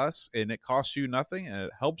that to us, and it costs you nothing, and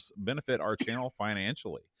it helps benefit our channel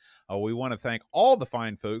financially. We want to thank all the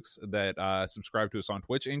fine folks that subscribe to us on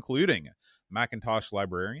Twitch, including Macintosh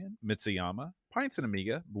Librarian, Mitsuyama, Pints and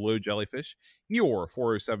Amiga, Below Jellyfish, Eeyore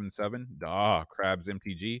 4077, Krabs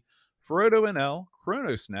MTG, Frodo NL,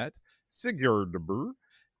 Chronosnet, Sigurd de Boer,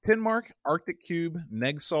 Tinmark, Arctic Cube,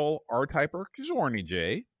 Negsol, R-Typer, Kjorny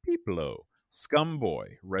J, Peeplo, Scumboy,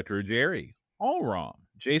 Retro Jerry, Allrom,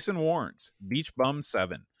 Jason Warrens, Beach Bum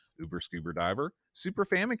 7, Uber Scuba Diver, Super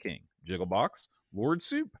Famiking, Jigglebox, Lord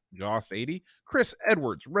Soup, Jost 80, Chris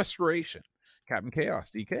Edwards, Restoration, Captain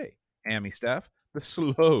Chaos, DK, Amy Steph, The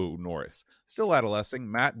Slow Norris, Still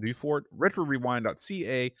Adolescing, Matt Dufort,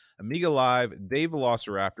 RetroRewind.ca, Amiga Live, Dave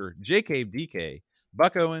Velociraptor, JK DK,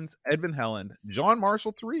 Buck Owens, Edvin Helland, John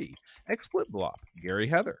Marshall 3, XSplit Blop, Gary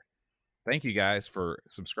Heather. Thank you guys for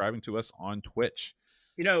subscribing to us on Twitch.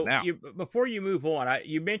 You know, before you move on,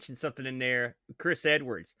 you mentioned something in there, Chris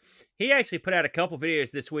Edwards. He actually put out a couple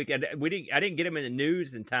videos this week. I didn't get him in the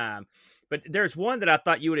news in time, but there's one that I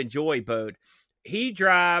thought you would enjoy, Bode. He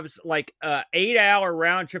drives like a 8-hour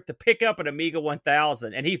round trip to pick up an Amiga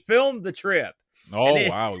 1000, and he filmed the trip. Oh,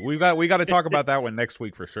 wow. We got to talk about that one next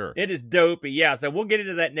week for sure. It is dopey. Yeah, so we'll get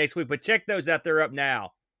into that next week, but check those out. They're up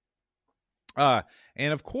now.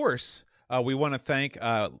 And of course, we want to thank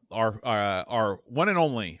our one and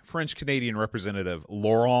only French-Canadian representative,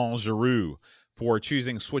 Laurent Giroux, for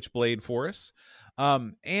choosing Switchblade for us.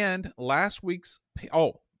 And last week's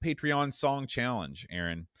Patreon Song Challenge,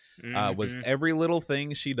 Aaron, was Every Little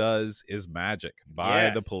Thing She Does Is Magic by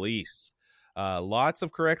The Police. Lots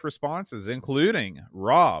of correct responses, including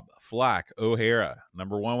Rob, Flack, O'Hara,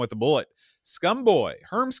 number one with a bullet, Scumboy,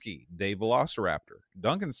 Hermsky, Dave Velociraptor,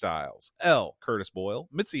 Duncan Styles, L, Curtis Boyle,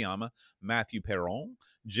 Mitsuyama, Matthew Perron,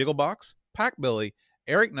 Jigglebox, Pack Billy,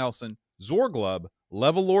 Eric Nelson, Zorglub,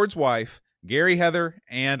 Level Lord's Wife, Gary Heather,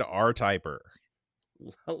 and R-Typer.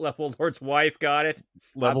 Level Lord's Wife got it.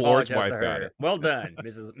 Level Lord's Wife got it. Well done,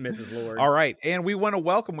 Mrs. Lord. All right, and we want to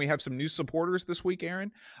welcome, we have some new supporters this week,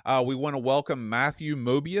 Aaron. We want to welcome Matthew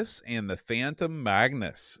Mobius and the Phantom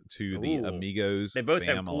Magnus to the Amigos They both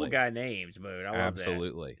family. have cool guy names, but I love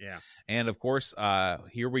Absolutely. that. Yeah. And of course,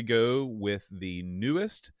 here we go with the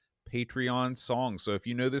newest Patreon song. So if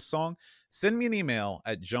you know this song, send me an email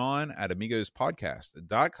at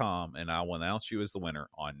john@amigospodcast.com, and I will announce you as the winner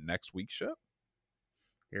on next week's show.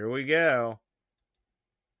 Here we go.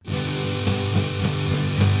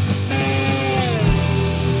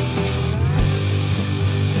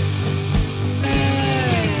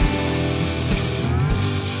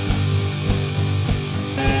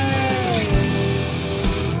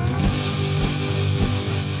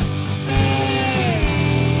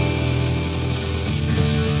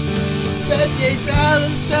 Sergei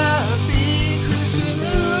Alistair, B. Christian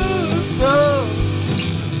Russo,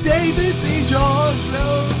 David C. George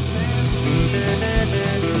Rose, and Steve.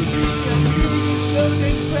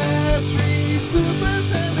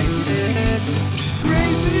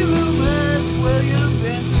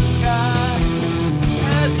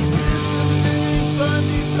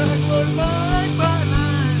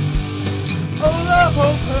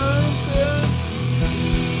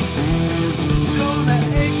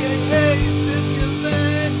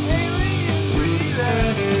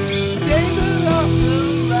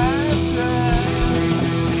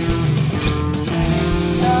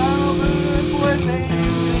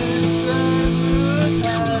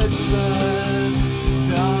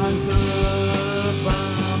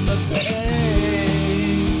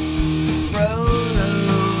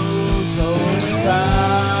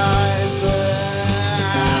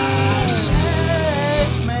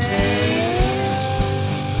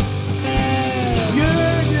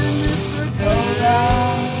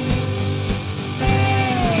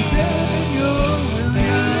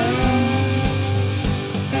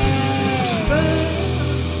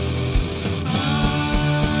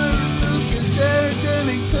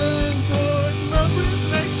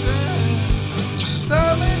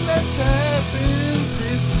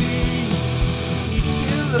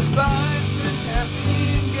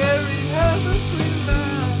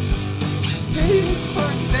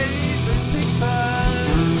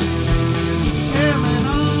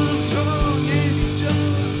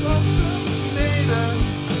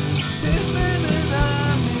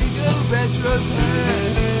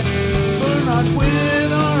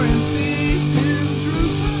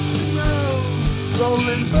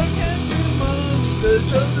 rolling fucking amongst the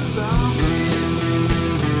Joseph zombies.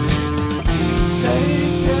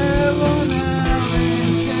 Dave Caron, Allen,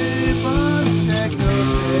 Cave, Checo,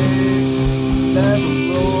 Dave, Level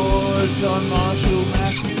Lord, John Marshall,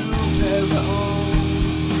 Matthew, Perron,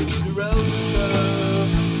 DeRosa,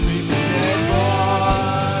 Creepy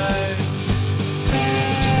Boy,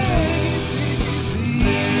 ACDC,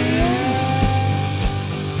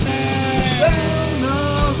 Slow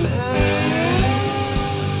Novus,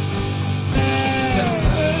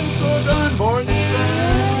 Stefan Sorgon Mortensen.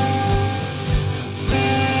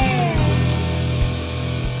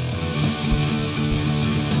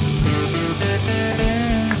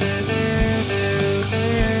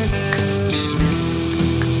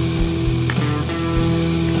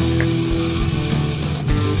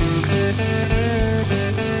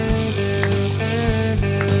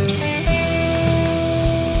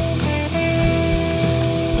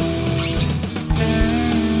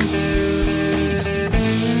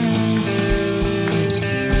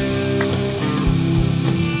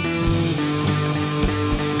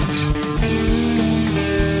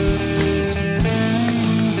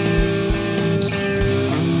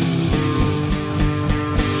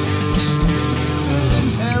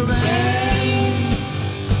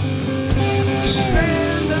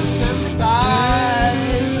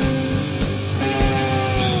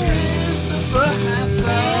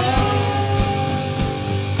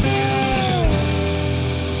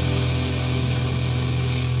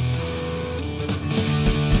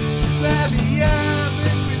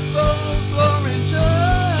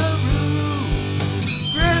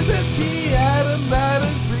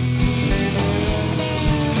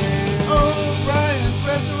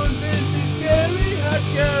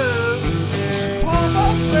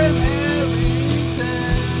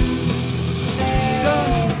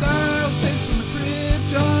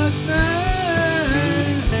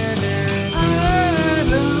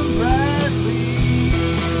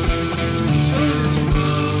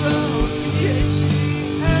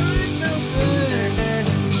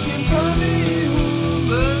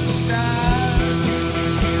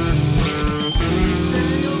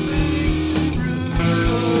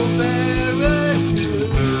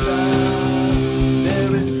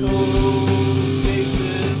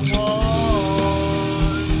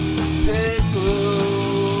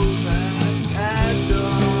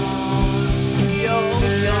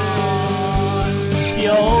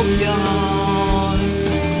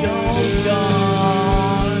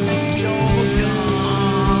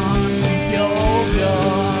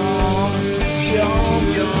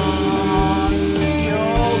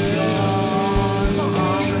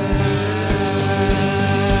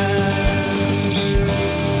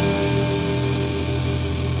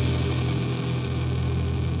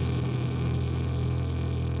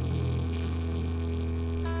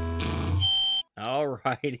 All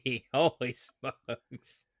righty. Holy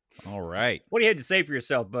smokes. All right. What do you have to say for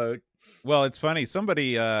yourself, Boat? Well, it's funny.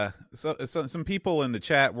 Somebody, some people in the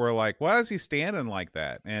chat were like, "Why is he standing like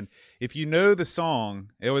that?" And if you know the song,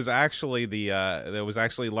 it was actually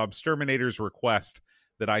Lobsterminator's request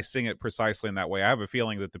that I sing it precisely in that way. I have a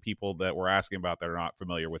feeling that the people that were asking about that are not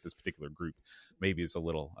familiar with this particular group. Maybe it's a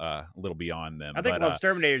little beyond them. I think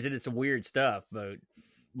Lobsterminator's into some weird stuff, Boat.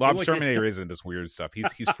 Lobsterminator isn't this weird stuff. He's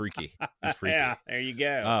freaky. He's freaky. Yeah, there you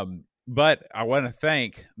go. But I want to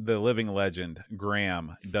thank the living legend,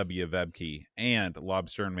 Graham W. Vebke, and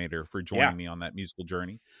Lobsterminator for joining me on that musical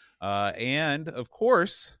journey. And, of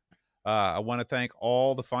course, I want to thank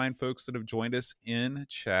all the fine folks that have joined us in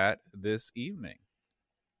chat this evening.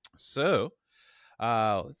 So,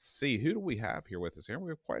 let's see. Who do we have here with us here?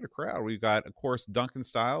 We have quite a crowd. We've got, of course, Duncan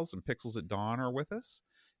Styles and Pixels at Dawn are with us.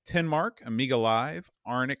 Tenmark, Amiga Live,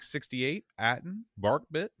 Arnix68, Atten,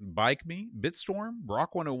 Barkbit, Bike Me, Bitstorm,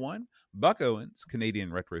 Brock 101, Buck Owens,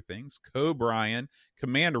 Canadian Retro Things, Co Brian,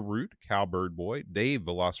 Commander Root, Cowbird Boy, Dave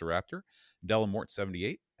Velociraptor,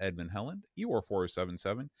 Delamort78, Edmund Helland, Eeyore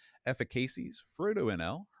 4077, Efficacies, Frodo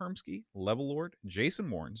NL, Hermsky, Level Lord, Jason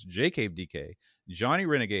Warrens, JCave DK, Johnny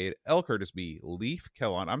Renegade, L Curtis B, Leaf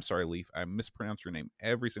Kellon. I'm sorry, Leaf. I mispronounce your name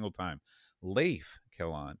every single time. Leif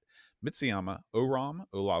Kellon, Mitsuyama, Oram,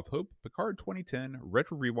 Olav Hope, Picard 2010,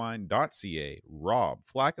 RetroRewind.ca, Rob,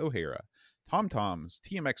 Flack O'Hara, TomToms,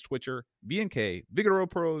 TMX Twitcher, VNK, Vigoro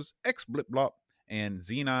Pros, X Blip Blop, and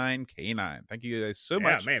Z9K9. Thank you guys so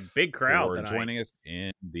much. Yeah, man, big crowd for tonight. joining us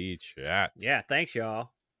in the chat. Yeah, thanks, y'all.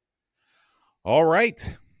 All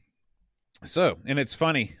right. So, and it's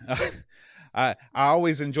funny. I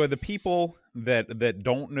always enjoy the people that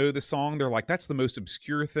don't know the song. They're like, that's the most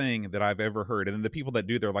obscure thing that I've ever heard. And then the people that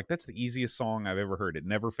do, they're like, that's the easiest song I've ever heard. It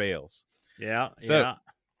never fails. Yeah. So, yeah.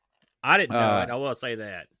 I didn't know it. I will say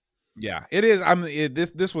that. Yeah, it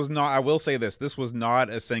is. This was not. I will say this. This was not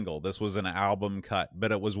a single. This was an album cut,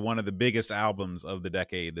 but it was one of the biggest albums of the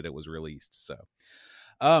decade that it was released. So,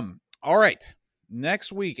 all right.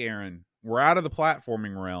 Next week, Aaron, we're out of the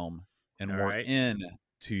platforming realm and we're in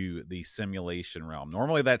to the simulation realm.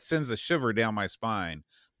 Normally, that sends a shiver down my spine,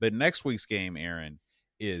 but next week's game, Aaron,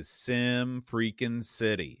 is Sim Freaking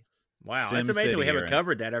City. Wow, Sim that's amazing. City, we haven't Aaron.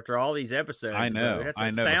 covered that after all these episodes. I know. That's I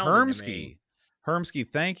know. astounding to me.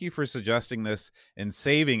 Hermsky, thank you for suggesting this and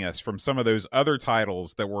saving us from some of those other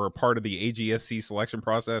titles that were a part of the AGSC selection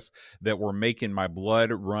process that were making my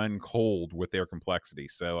blood run cold with their complexity.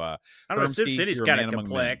 So, I don't know. Sim Hermsky, City's you're a kind man of among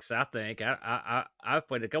complex. I think I've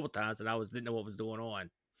played it a couple times and didn't know what was going on.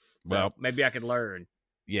 So Well, maybe I could learn.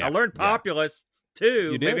 Yeah, I learned Populous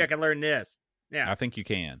too. You did. Maybe I can learn this. Yeah, I think you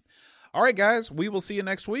can. All right, guys, we will see you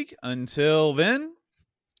next week. Until then,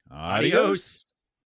 adios.